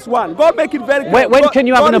that God is one. God make it very clear. When can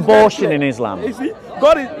you have an abortion in Islam? You see,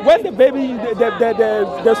 God is when the baby,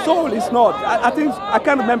 the soul is not. I think I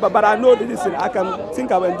can't remember, but I know this. I can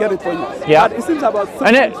think I will get it for you. Yeah. But it seems about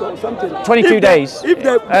something. 22 days. If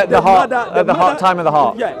the time of the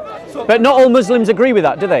heart. Yeah. So, but not all Muslims agree with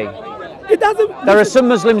that, do they? It doesn't. There are some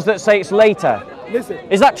Muslims that say it's later. Listen.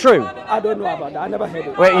 Is that true? I don't know about that. I never heard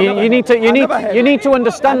it. Wait, you need to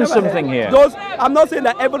understand something here. I'm not saying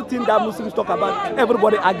that everything that Muslims talk about,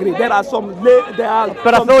 everybody agree. There are some.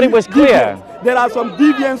 But I thought it was clear. There are some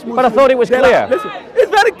deviants. Muslims. But I thought it was clear. Listen, it's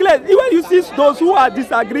very clear. Even you see those who are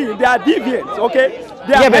disagreeing, they are deviants. Okay.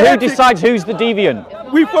 Yeah, but who decides who's the deviant?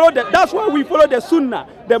 We follow that. That's why we follow the Sunnah,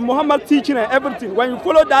 the Muhammad teaching and everything. When you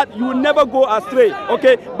follow that, you will never go astray.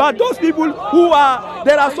 Okay. But those people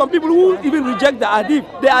there are some people who even reject the hadith.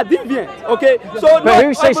 They are deviant. Okay. So. But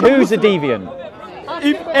who says who's a deviant?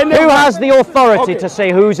 Who has the authority to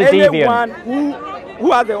say who's a deviant? Anyone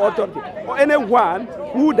who has the authority. anyone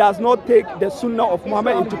who does not take the Sunnah of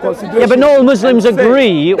Muhammad into consideration. Yeah, but not all Muslims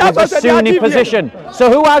agree with the Sunni position. So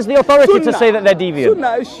who has the authority to say that they're deviant?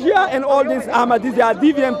 Sunnah, Shia and all these Ahmadis, they are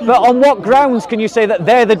deviant people. But on what grounds can you say that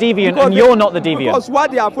they're the deviant and you're not the deviant? Because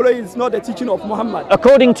what they are following is not the teaching of Muhammad.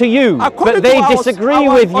 According to you, but they disagree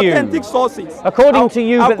with you. Authentic sources. According to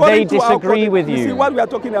you, but they disagree with you. See, what we are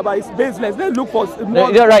talking about is baseless. Let's look for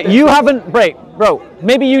more. You're right. You haven't, bro.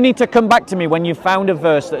 Maybe you need to come back to me when you found a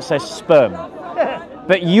verse that says sperm.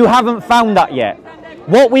 But you haven't found that yet.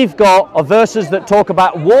 What we've got are verses that talk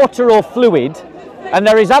about water or fluid, and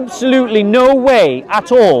there is absolutely no way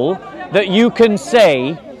at all that you can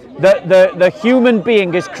say that the human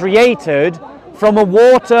being is created from a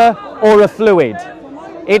water or a fluid.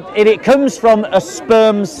 It comes from a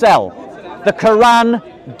sperm cell. The Qur'an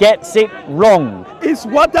gets it wrong. Is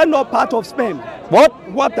water not part of sperm? What?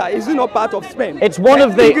 Water is it not part of sperm? It's one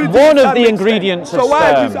of the ingredients of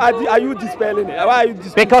sperm. So why are you dispelling it? Why are you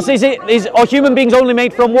dispelling because are human beings only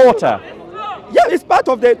made from water? Yeah, it's part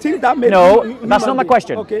of the things that make. No, that's not my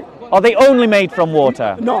question. Okay. Are they only made from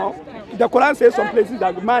water? No. The Quran says some places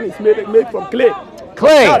that man is made from clay.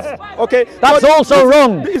 Clay. Okay. That's also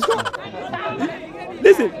wrong.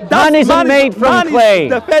 Listen, man isn't made from clay.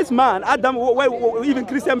 The first man, Adam. Even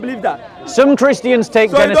Christians believe that. Some Christians take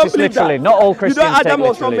Genesis literally. Not all Christians take Adam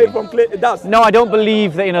was literally. Not made from clay, dust. No, I don't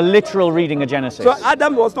believe that in a literal reading of Genesis. So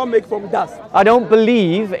Adam was not made from dust. I don't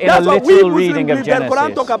believe in a literal reading of Genesis. The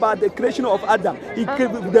Quran talk about the creation of Adam.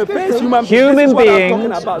 The first human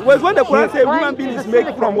beings. When the Quran says human being is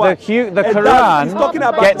made from what? The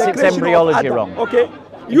Quran gets its embryology wrong. Okay.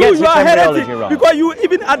 You are heretic because you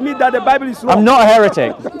even admit that the Bible is wrong. I'm not a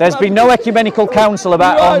heretic. There's been no ecumenical council on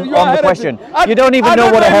the question. You don't even know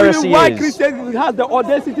what a heresy is. Why Christians have the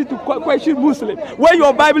audacity to question Muslims when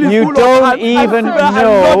your Bible is you full don't of even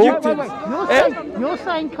know. You're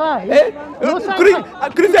saying clay.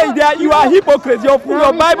 Christians, you are hypocrites. Your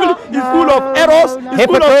Bible is full of errors.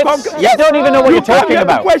 Hypocrites? You don't even know what you're talking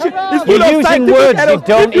about. You're using words you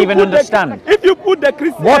don't even understand. If you put the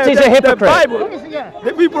Christian, what is a hypocrite?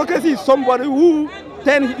 The hypocrisy is somebody who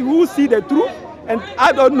see the truth, and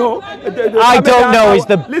I don't know. I don't know is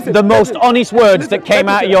the most honest words that came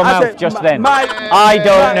out of your mouth just then. I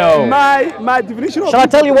don't know. My definition of shall I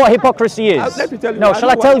tell you what hypocrisy is? Let me tell you. No, shall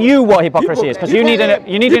I tell you what hypocrisy is? Because you need an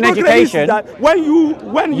education.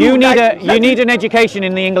 You need an education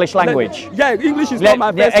in the English language. Yeah, English is not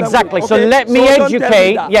my first exactly. language. So let me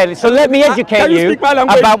educate. Yeah. So let me educate you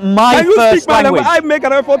about my first language. I make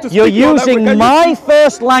an effort to speak You're using my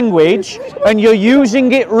first language and you're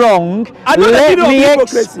using it wrong.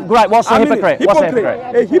 Right, what's a hypocrite? What's a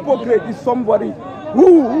hypocrite? A hypocrite is somebody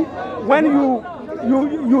who, when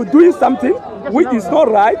you're doing something which is not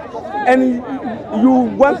right, and you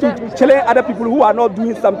want to challenge other people who are not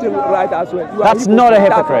doing something right as well. That's not a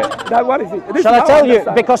hypocrite. What is it? Shall I tell you?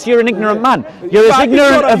 Because you're an ignorant man. You're as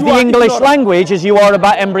ignorant of the English language as you are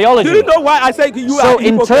about embryology. Do you know why I say you are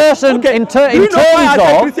hypocrite? So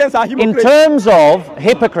in terms of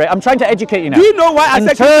hypocrite, I'm trying to educate you now. Do you know why I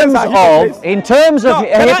say Christians are hypocrites? In terms of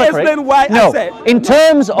can I explain why I said? In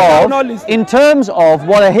terms of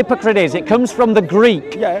what a hypocrite is, it comes from the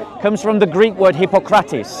Greek. Yeah. Comes from the Greek word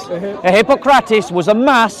Hippocrates. A Hippocrates was a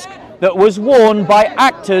mask that was worn by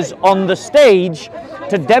actors on the stage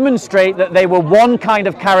to demonstrate that they were one kind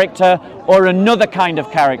of character or another kind of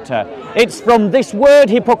character. It's from this word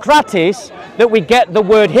Hippocrates that we get the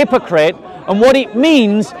word hypocrite, and what it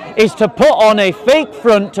means is to put on a fake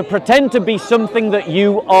front to pretend to be something that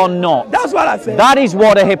you are not. That's what I said. That is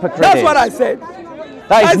what a hypocrite is. That's what I said.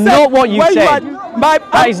 That is not what you said.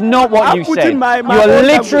 That is not what you said. You are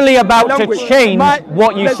literally about to change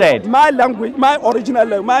what you said. My language, my original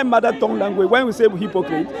language, my mother tongue language, when we say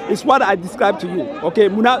hypocrite, is what I described to you. Okay,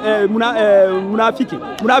 munafiki,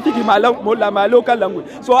 my local language.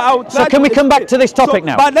 So can we come back to this topic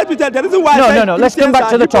now? But let me tell you, the reason why No, let's come back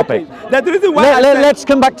to the topic. The reason why let's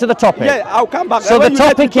come back to the topic. Yeah, I'll come back. So the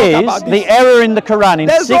topic is the error in the Quran in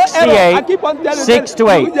 68, 6 to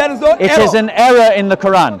 8. It is an error in the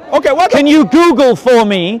Quran. Okay, can you Google for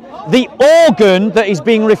me the organ that is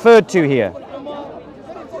being referred to here?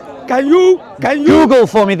 Can you Google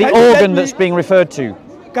for me the organ that's being referred to?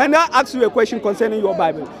 Can I ask you a question concerning your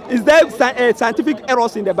Bible? Is there scientific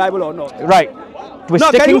errors in the Bible or not? Right. We're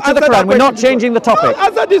sticking to the Quran. We're not changing the topic. No,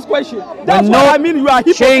 answer this question. That's what I mean. You are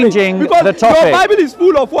changing the topic. Your Bible is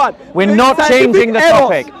full of what? We're not changing the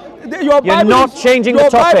topic. You're not changing the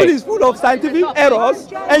topic. Your Bible is full of scientific errors,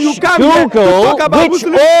 and you can't Google which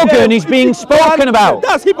organ is being spoken about.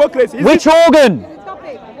 That's hypocrisy. Which organ?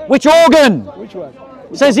 Which organ? Which one?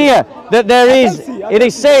 It says here that there is. It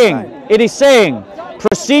is saying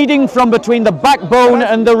Proceeding from between the backbone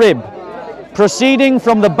and the rib. Proceeding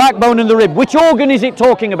from the backbone and the rib. Which organ is it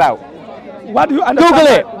talking about? What do you understand?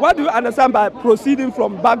 Google it. What do you understand by proceeding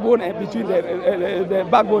from backbone and between the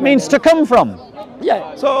backbone? Means to come from.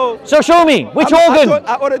 Yeah. So show me which organ.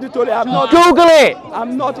 I already told you I'm not. Google it.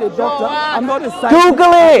 I'm not a doctor. I'm not a scientist.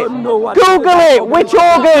 Google it. Google it. Which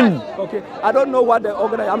organ? Okay. I don't know what the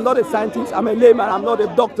organ is. I'm not a scientist. I'm a layman. I'm not a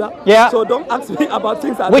doctor. Yeah. So don't ask me about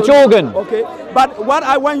things. Which organ? Okay. But what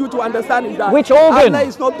I want you to understand is that which organ? Allah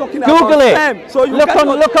is not talking Google about it. sperm. So you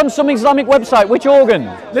look on some Islamic website. Which organ?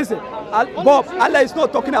 Listen. Bob, Allah is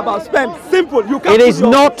not talking about sperm. Simple. You can't. It is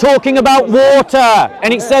not talking about water,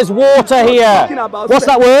 and it says water here. What's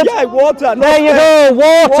that word? Yeah, water. There you go,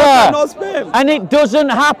 water. Water, not sperm. And it doesn't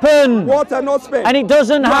happen. Water, not sperm. And it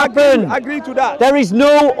doesn't happen. Agree to that. There is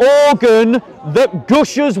no organ that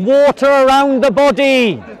gushes water around the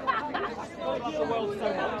body.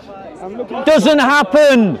 Doesn't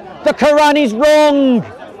happen. The Qur'an is wrong.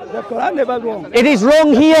 The Quran never wrong. It is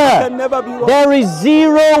wrong here. Can never be wrong. There is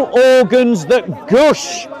 0 organs that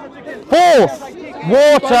gush forth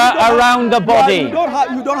water around the body. You don't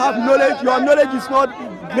have knowledge. Your knowledge is not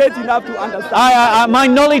great enough to understand. My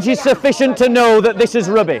knowledge is sufficient to know that this is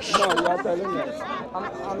rubbish. No, you are telling me.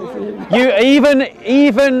 You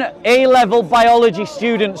even A-level biology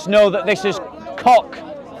students know that this is cock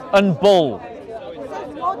and bull.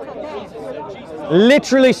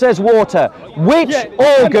 Literally says water. Which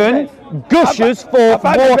organ gushes forth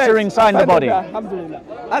water inside the body?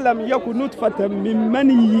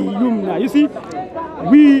 You see,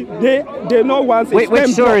 they know once.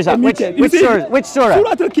 Which surah is that? Which surah? Surah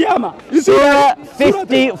Al-Qiyamah. Surah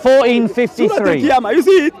 1453. You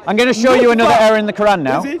see it? I'm going to show you another error in the Quran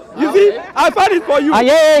now. You see? I found it for you.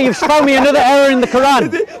 Yeah, you've found me another error in the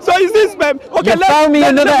Quran. So is this, ma'am? Okay, you found me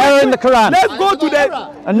another error in the Quran. Let's go to the...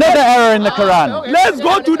 Another error in the Quran. Let's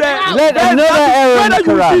go to the... Another error in the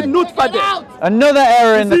Quran. Another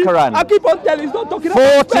error in the Quran. I keep on telling you, it's not talking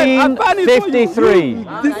about 1453.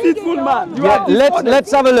 Deceitful man. Yeah,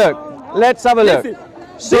 let's have a look. Let's have a look.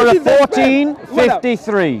 Surah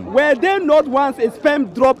 1453. Were there not once a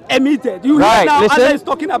sperm drop emitted? You right, now listen. Allah is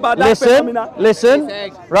talking about that phenomena. Listen,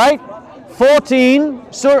 right? 14,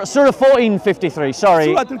 Surah 1453, sorry.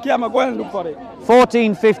 Surah Al-Qiyamah, go and look for it.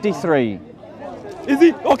 1453. Is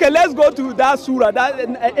it? Okay, let's go to that surah, that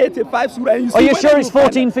 85 surah. And you see are you sure it's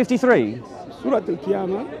 1453? Surah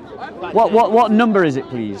Al-Qiyamah. What number is it,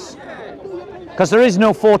 please? Because there is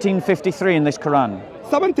no 1453 in this Quran.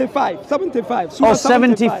 75. Oh,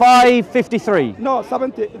 7553. No,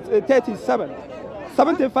 37.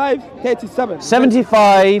 75, 37.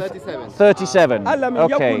 75, 37.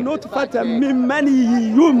 Okay. Nutfa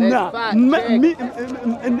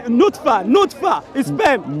is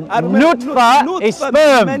sperm. Nutfa is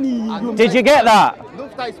sperm. Did you get that?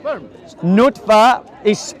 Nutfa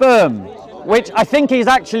is sperm, which I think is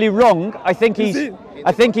actually wrong. I think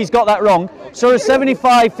he's got that wrong. Surah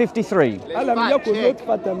 75:53.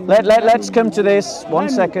 Let's come to this. 1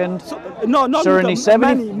 second. No, not Surah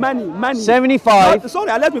 75. 75. No,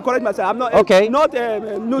 sorry, let me correct myself. I'm not. Okay.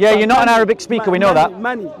 Yeah, you're not an Arabic speaker. We know that.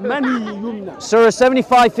 Surah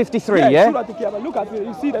 75:53. Yeah. Look at it.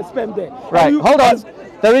 You see the sperm there. Right. Hold on.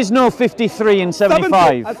 There is no 53 in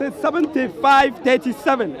 75. I said 75,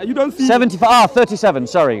 37. You don't see. 75. 37.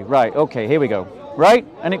 Sorry. Right. Okay. Here we go. Right.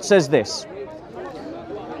 And it says this.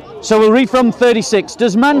 So we'll read from 36.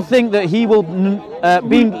 Does man think that he will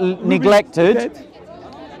be neglected?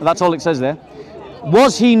 That's all it says there.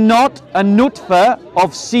 Was he not a nutfa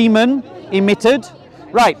of semen emitted?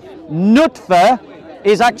 Right. Nutfa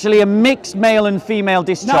is actually a mixed male and female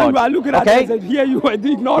discharge. Now you are looking at it and here you are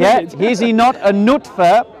ignoring it. Is he not a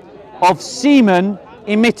nutfa of semen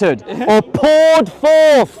emitted or poured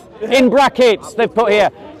forth? In brackets they've put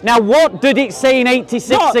here. Now what did it say in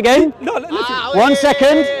 86 again? No, listen. 1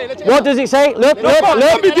 second. What does it say? Look.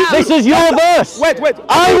 This is your verse. Wait.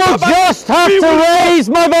 I will just have to raise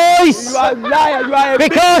my voice. You are a liar. You are a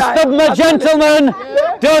because the gentleman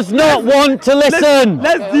does not want to listen.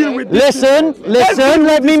 Let's deal with this. Listen.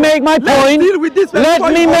 Let me make my point. Let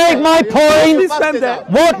me make my point.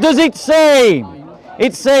 What does it say?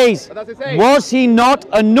 It says, was he not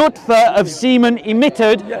a nutfa of semen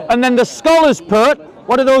emitted? And then the scholars put,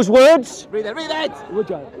 what are those words? Read it.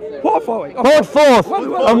 Pour forward. Poured forth.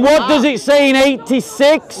 And what does it say in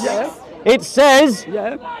 86? Yes. It says,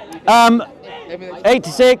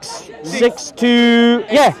 86,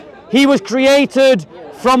 6-2, he was created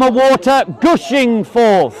from a water gushing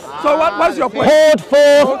forth. So what's your point? Poured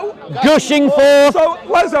forth gushing forth. So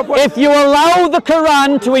what's the point? If you allow the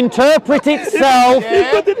Qur'an to interpret itself,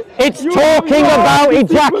 it's talking about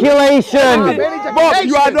ejaculation. Bob,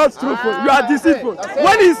 you are not truthful. You are deceitful.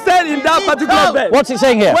 When he said in that particular verse, what's it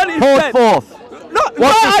saying here? Poured forth. No,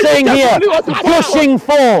 what's it saying here? Gushing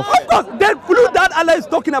forth. Of course, that clue that Allah is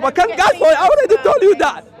talking about can gush for it. I already told you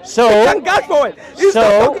that. So, can gush for it.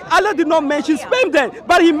 Allah did not mention sperm then,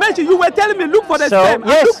 but he mentioned, you were telling me, look for the sperm.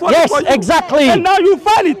 Yes, exactly. And now you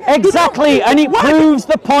find it. Exactly, and it proves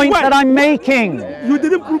the point that I'm making. You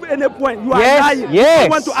didn't prove any point. You are lying. Yes. I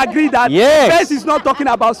want to agree that verse is not talking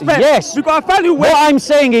about sperm. Yes. Because I find you what I'm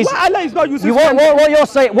saying is, Allah is not using what you're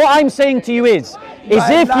saying, what I'm saying to you is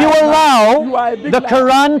if you allow the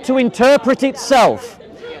Quran to interpret itself,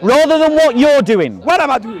 rather than what you're doing. What am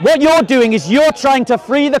I doing? What you're doing is you're trying to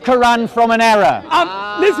free the Quran from an error.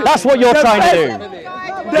 Listen, that's what you're trying to do.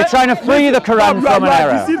 You're trying to free the Quran from an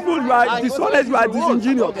error. You are deceitful, you are dishonest, you are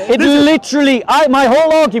disingenuous. It literally, my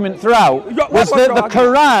whole argument throughout was that the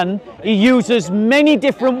Quran uses many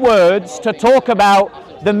different words to talk about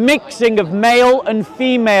the mixing of male and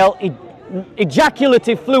female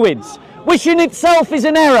ejaculative fluids, which in itself is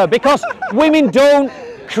an error because women don't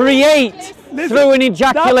create through an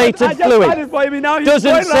ejaculated fluid.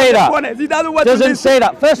 Doesn't say that. Doesn't say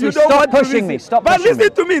that. Firstly, stop pushing me. Stop pushing me. But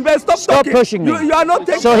listen to me. Stop pushing me. You are not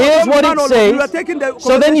taking. So here's what it says.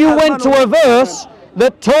 So then you went to a verse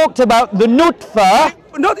that talked about the nutfa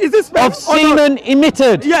of semen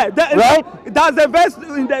emitted. Yeah, right? That's the verse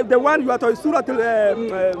in the one you are talking Surah.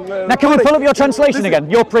 Now can we pull up your translation again?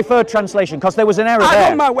 Your preferred translation, because there was an error there. I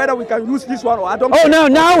don't mind whether we can use this one or I don't. Oh no,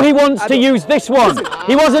 now he wants to use this one.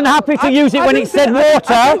 He wasn't happy to use it when it said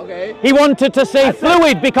water. He wanted to say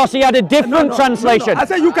fluid because he had a different translation. I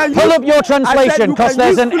said you can pull up your translation because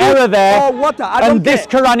there's an error there, and this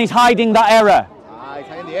Quran is hiding that error.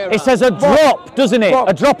 It says a drop, doesn't it?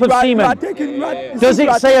 A drop of semen. Does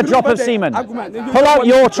it say a drop of semen? Pull out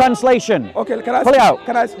your translation. Okay, can I pull it out.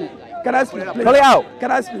 Can I speak? Can I speak? Please? Pull it out. Can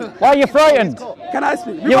I speak? Why are you frightened? Can I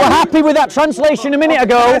speak? You were happy with that translation a minute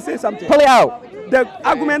ago. Can I say something? Pull it out. The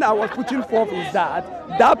argument I was putting forth is that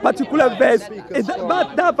particular verse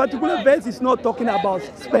is not talking about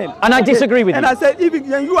sperm. And I disagree with you. And I said, even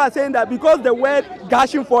you are saying that because the word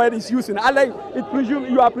gushing for it is used in Allah,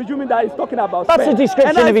 you are presuming that it's talking about sperm. That's a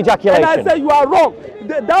description of ejaculation. And I said you are wrong.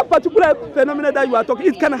 That particular phenomenon that you are talking,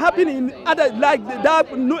 it can happen in other like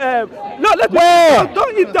that. No, let me. Where?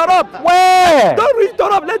 Don't interrupt. Where? Don't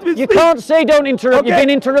interrupt. Let me speak. You can't say don't interrupt. Okay. You've been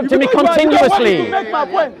interrupting me continuously.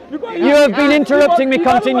 You have been interrupting me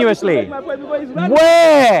continuously.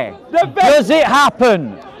 Where does it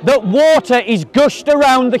happen that water is gushed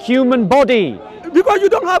around the human body? Because you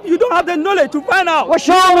don't have the knowledge to find out. Well,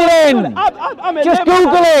 show me then. Just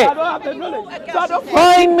Google it. I don't have the knowledge.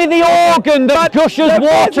 Find me the organ that gushes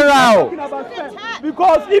water out.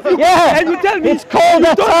 Because if you and you tell me it's called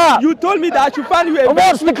a tap. You told me that I should find you a.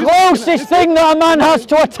 What's the closest thing that a man has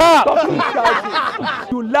to a tap?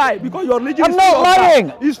 You lie because your religion I'm not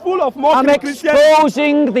lying. It's full of mockery. I'm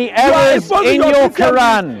exposing the errors in your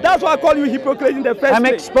Quran. That's why I call you hypocrite in the first place. I'm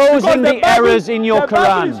exposing the errors in your Quran. The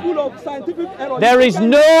Bible is full of scientific errors. There is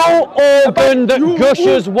no organ that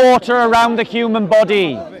gushes water around the human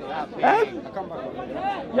body.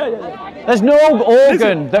 There's no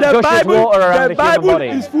organ that gushes water around the human body. The Bible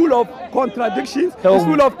is full of contradictions. It's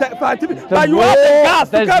full of scientific. But you have the gas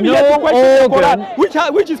to come here to question the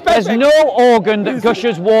Quran, which is perfect. There's no organ that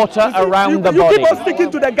gushes water around the body. You keep on sticking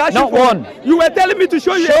to the gushing. Not one. You were telling me to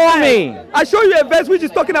show you. Show me. I show you a verse which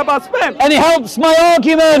is talking about sperm. And it helps my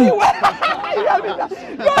argument.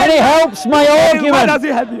 And it helps my argument. Why does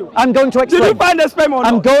it help you? I'm going to explain. Did you find the sperm or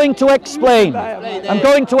not? I'm going to explain. I'm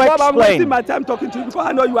going to explain. I'm wasting my time talking to you because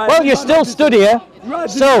I know you are. Well, you still stood here.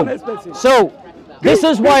 So this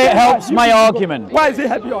is why it helps my argument. Why is it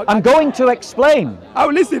help you? I'm going to explain. I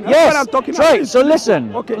will listen. Yes, I'm talking right. So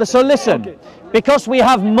listen. Okay. So listen. Okay. Because we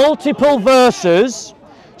have multiple verses.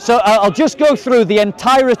 So I'll just go through the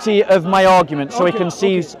entirety of my argument so we can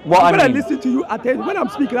see what I mean. I'm going to listen to you when I'm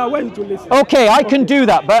speaking. I want you to listen. Okay, I can do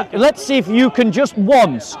that, but let's see if you can just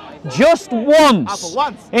once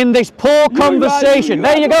in this poor conversation.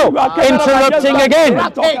 There you go, interrupting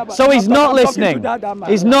again. So he's not listening.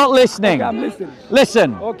 He's not listening.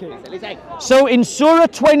 Listen. So in Surah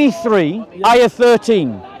 23, Ayah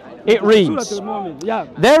 13, it reads,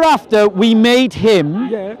 thereafter we made him,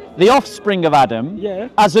 the offspring of Adam,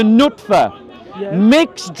 as a nutfa,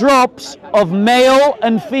 mixed drops of male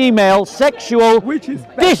and female sexual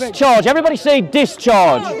discharge. Everybody say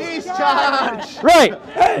discharge. Discharge. Right.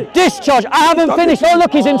 Hey. Discharge. I haven't finished. Oh,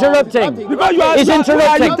 look, he's interrupting. He's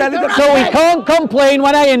interrupting. So he can't complain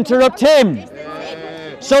when I interrupt him.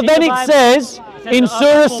 So then it says in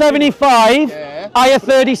Surah 75, Ayah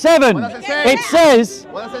 37, it says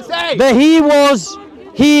that was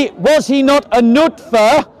he not a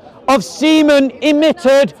nutfa of semen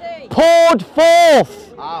emitted, poured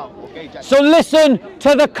forth. So listen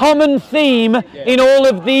to the common theme in all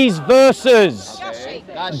of these verses.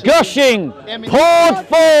 Gushing, poured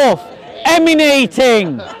forth,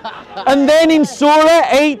 emanating. And then in Surah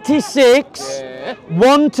 86,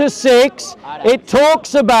 1 to 6, it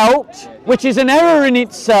talks about, which is an error in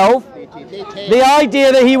itself, the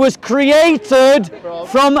idea that he was created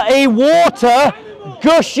from a water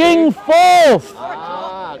gushing forth.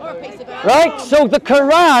 Right? So the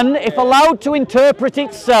Qur'an, if allowed to interpret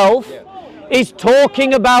itself, is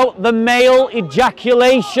talking about the male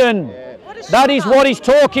ejaculation. That is what he's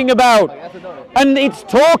talking about. And it's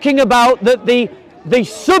talking about that the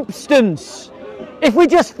substance, if we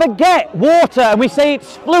just forget water and we say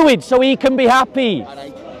it's fluid so he can be happy,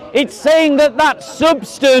 it's saying that that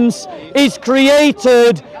substance is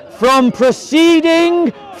created from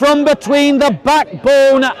proceeding from between the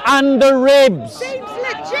backbone and the ribs. Seems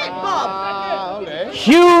legit, Bob.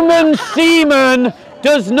 Human semen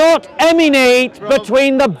does not emanate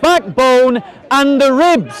between the backbone and the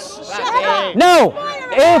ribs. Now,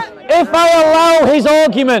 if I allow his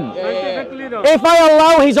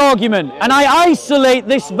argument, and I isolate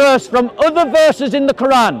this verse from other verses in the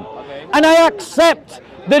Quran, and I accept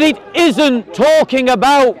that it isn't talking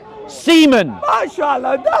about semen.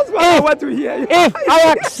 Mashallah, that's what I want to hear. If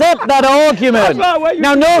I accept that argument,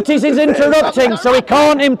 now notice he's interrupting, so he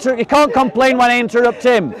can't complain when I interrupt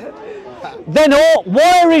him. Then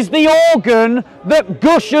where is the organ that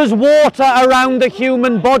gushes water around the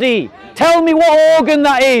human body? Tell me what organ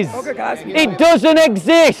that is. Okay, can I speak? It doesn't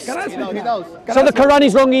exist. Can I speak now? So the Quran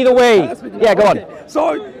is wrong either way. Yeah, go on.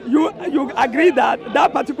 So you agree that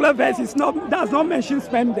that particular verse does not mention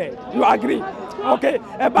sperm there. You agree? Okay.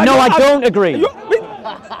 No, I don't agree.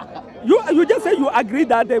 You just say you agree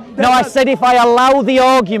that. No, I said if I allow the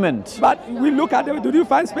argument. But we look at it. Do you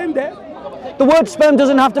find sperm there? The word sperm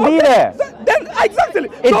doesn't have to be there. Then exactly.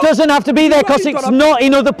 It doesn't have to be there because it's not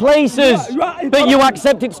in other places. But you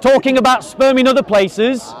accept it's talking about sperm in other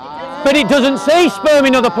places. But it doesn't say sperm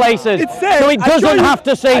in other places. So it doesn't have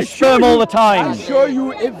to say sperm all the time. I'll show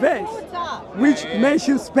you a verse which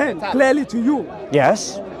mentions sperm clearly to you.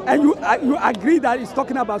 Yes. And you agree that it's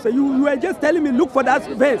talking about. So you were just telling me, look for that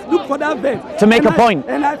verse. Look for that verse. To make a point.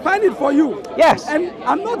 And I find it for you. Yes. And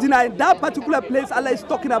I'm not denying that particular place. Allah is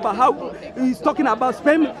talking about how he's talking about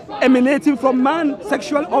sperm emanating from man's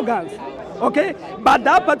sexual organs. Okay? But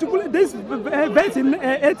that particular, this verse in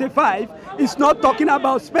 85 is not talking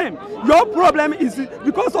about sperm. Your problem is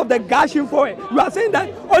because of the gushing for it. You are saying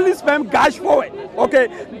that only sperm gush for it. Okay?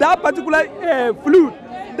 That particular fluid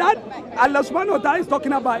that Allah subhanahu wa ta'ala is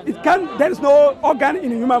talking about, there is no organ in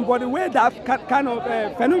the human body where that kind of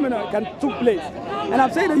phenomenon can take place. And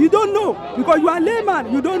I'm saying that you don't know because you are a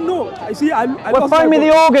layman. You don't know. I see. Well, find me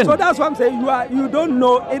the organ. So that's what I'm saying. You don't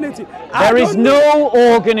know anything. There is no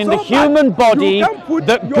organ in the human body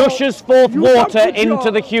that gushes forth water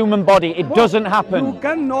into the human body. It doesn't happen. You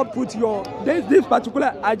cannot put this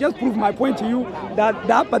particular. I just proved my point to you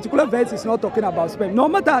that particular verse is not talking about sperm. No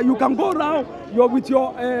matter, you can go around with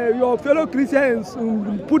your fellow Christians,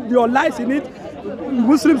 put your lies in it.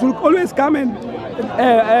 Muslims will always come and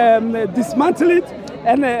dismantle it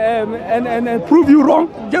and prove you wrong,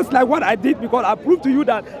 just like what I did, because I proved to you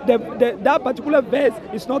that that particular verse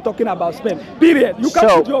is not talking about sperm. Period. You can't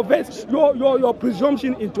put your verse, your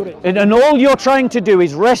presumption into it. And all you're trying to do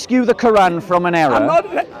is rescue the Quran from an error.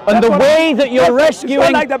 And the way that you're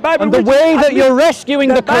rescuing, the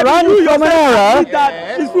Quran from an error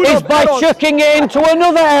is by chucking it into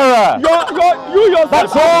another error.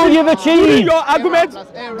 That's all you've achieved. Your argument,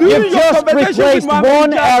 you've just replaced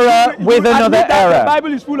one error with another error. The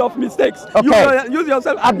Bible is full of mistakes. Okay. You use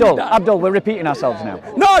yourself. Abdul, we're repeating ourselves now.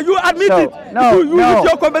 No, you admit it. No, you use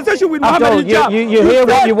your conversation with Abdul, Muhammad. You hear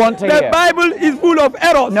what you want to hear. The Bible is full of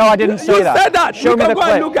errors. No, I didn't say that. You said that. Show me the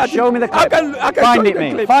clip. Show me the clip. Find it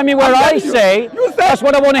me. Find me where I say. That's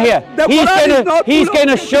what I want to hear. He's going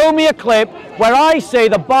to show me a clip where I say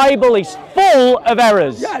the Bible is full of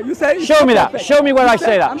errors. Yeah, you say. Show me that. Show me where I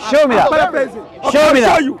say that. Show me that. Show me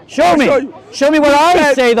that. Show me. Show me where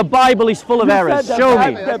I say the Bible is full of errors. Show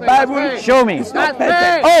me. The Bible. Show me. It's not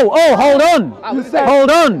perfect. Oh, hold on.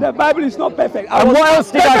 Hold on. The Bible is not perfect. And what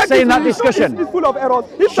else did I say in that discussion? It's full of errors.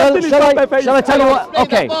 Shall I tell you what?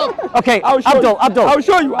 Okay. Abdul. I'll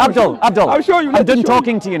show you. Abdul. I'll show you. I'm done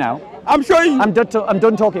talking to you now. I'm showing you. I'm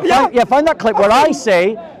done talking. Yeah. Find that clip where I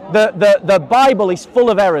say the Bible is full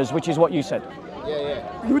of errors, which is what you said.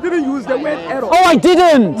 You didn't use the word error. Oh, I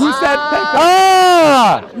didn't. You said perfect.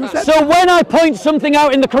 Ah! You said So when I point something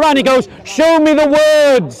out in the Quran, he goes, show me the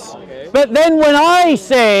words. But then when I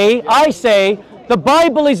say, the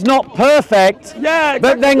Bible is not perfect, Yeah,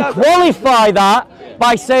 but exactly. then qualify that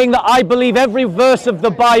by saying that I believe every verse of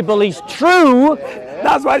the Bible is true,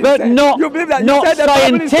 That's what but you said. not, You believe that. not You said the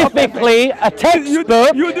Bible is not perfect. scientifically a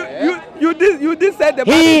textbook. You did say the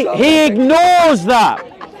Bible is not He perfect. ignores that.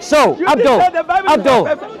 So, You Abdul, did say the Bible is Abdul,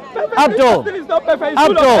 not perfect. Abdul, It's not perfect. It's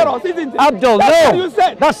full of errors, isn't it? Abdul, That's what no, you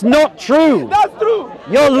said. that's not true. That's true.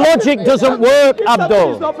 Your logic doesn't work, It's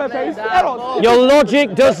Abdul. not perfect. It's errors. Your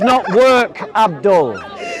logic does not work, Abdul.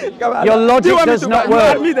 Come on. Your Do logic you want me does to not You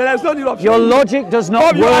work. admit that there's no need of Your showing you. logic does not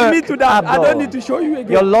Bob, you admit work, to that. I Abdul. don't need to show you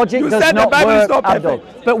again. Your logic you does said not the Bible work, is not Abdul.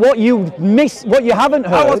 perfect. But what you haven't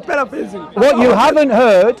I was heard, paraphrasing. what you haven't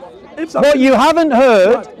heard, what you haven't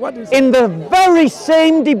heard, What is in the very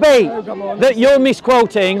same debate that you're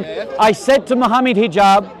misquoting, I said to Muhammad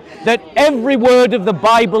Hijab that every word of the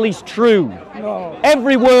Bible is true. No.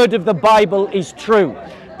 Every word of the Bible is true.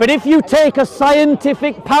 But if you take a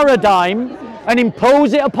scientific paradigm and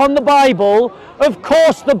impose it upon the Bible, of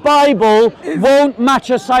course the Bible won't match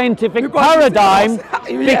a scientific Because paradigm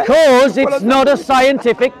yeah. because it's not a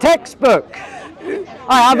scientific textbook.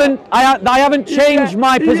 I haven't changed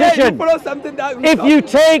my Yeah, position. you follow something that If you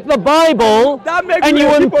take the Bible That makes and you you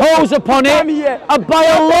a hypocrite. impose upon To it come here. a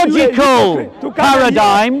biological to come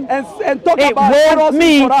paradigm, here and talk it about won't errors in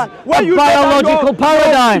meet Quran. When a you say that biological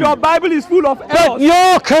paradigm. Your Bible is full of errors. But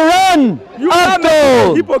your Quran, You are not a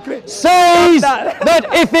Abdul, hypocrite. says Stop that. that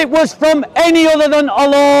if it was from any other than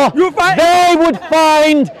Allah, You find- they would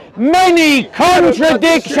find many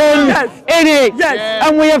contradictions Yes. in it. Yes.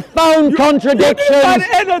 And we have found contradictions find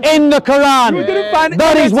anything. in the Quran. You didn't find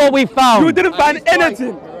That is anything. what we found. You didn't find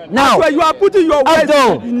anything. Now, That's why you are putting your words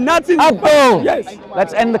Abdul, in nothing. Abdul, Yes.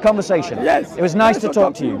 let's end the conversation. Yes. It was nice Nice to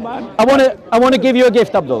talk to you. man. I want to give you a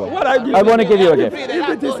gift, Abdul. What I give I want to give you a gift. If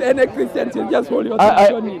it is any Christian thing, just hold your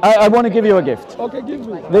tongue on me. I want to give you a gift. Okay, give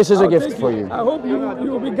me. This is a I'll gift take for it. you. I hope you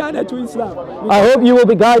will be guided to Islam. I hope you will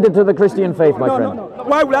be guided to the Christian faith, my No, friend. no, no.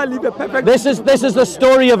 Why would I live a perfect This is the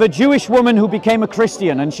story of a Jewish woman who became a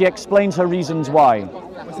Christian, and she explains her reasons why.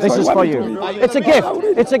 This is for you. It's a gift.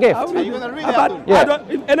 It's a gift. Are you gonna read it? But Yeah. I don't,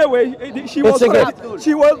 anyway, she was It's a already, gift.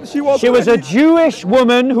 she was She was a already- Jewish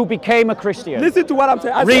woman who became a Christian. Listen to what I'm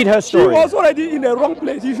saying. I Read said her story. She was already in the wrong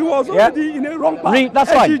place. She was already in the wrong path.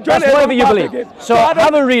 That's and fine. she joined That's the whatever wrong you path believe. again. So I don't-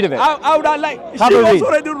 have a read of it. I would have liked. Have She a was read.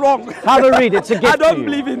 already wrong. Have a read. It's a gift I don't to you.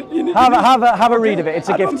 believe in Have a read of it. It's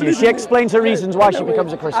a I gift don't to you. believe She in it. explains her reasons why she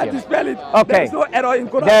becomes a I Christian. dispel it. Okay. There's no error in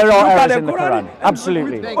Quran. There Look are at errors in the Quran. and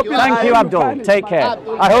Absolutely. with open Thank eye you, you Abdul. find it. Take care.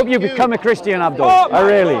 I hope you become a Christian, Abdul. I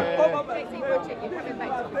really.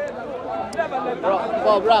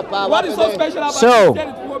 Bob, rap, What is so special about So,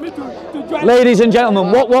 Christianity for me to join? Ladies and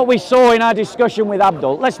gentlemen, what we saw in our discussion with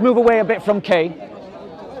Abdul, let's move away a bit from Kay.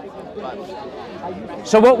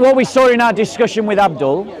 So what we saw in our discussion with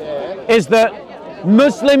Abdul is that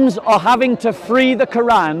Muslims are having to free the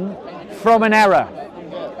Quran from an error.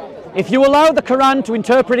 If you allow the Quran to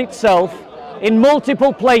interpret itself in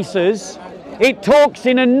multiple places, it talks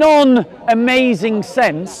in a non-amazing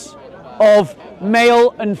sense of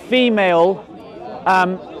male and female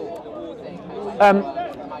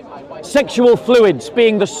sexual fluids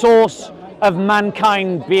being the source of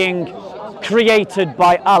mankind being created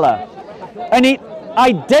by Allah. And it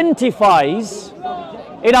identifies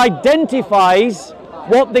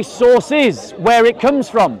what this source is, where it comes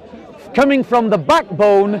from, coming from the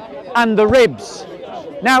backbone and the ribs.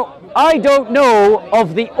 Now, I don't know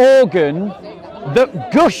of the organ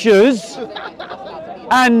that gushes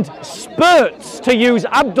and spurts, to use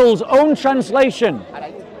Abdul's own translation,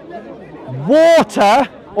 water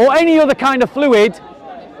or any other kind of fluid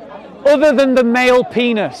other than the male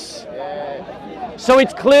penis. So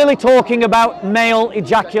it's clearly talking about male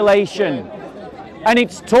ejaculation. And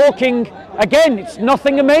it's talking, again, it's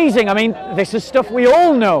nothing amazing. I mean, this is stuff we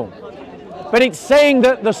all know. But it's saying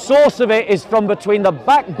that the source of it is from between the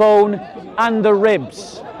backbone and the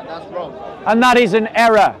ribs. That's wrong. And that is an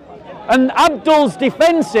error. And Abdul's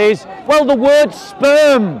defense is, well, the word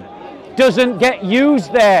sperm doesn't get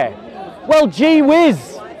used there. Well, gee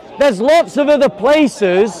whiz, there's lots of other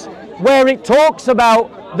places where it talks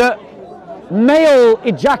about the male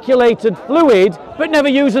ejaculated fluid, but never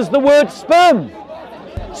uses the word sperm.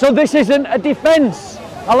 So this isn't a defense.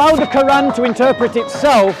 Allow the Quran to interpret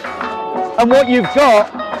itself, and what you've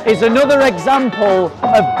got is another example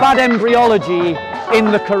of bad embryology in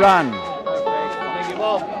the Quran.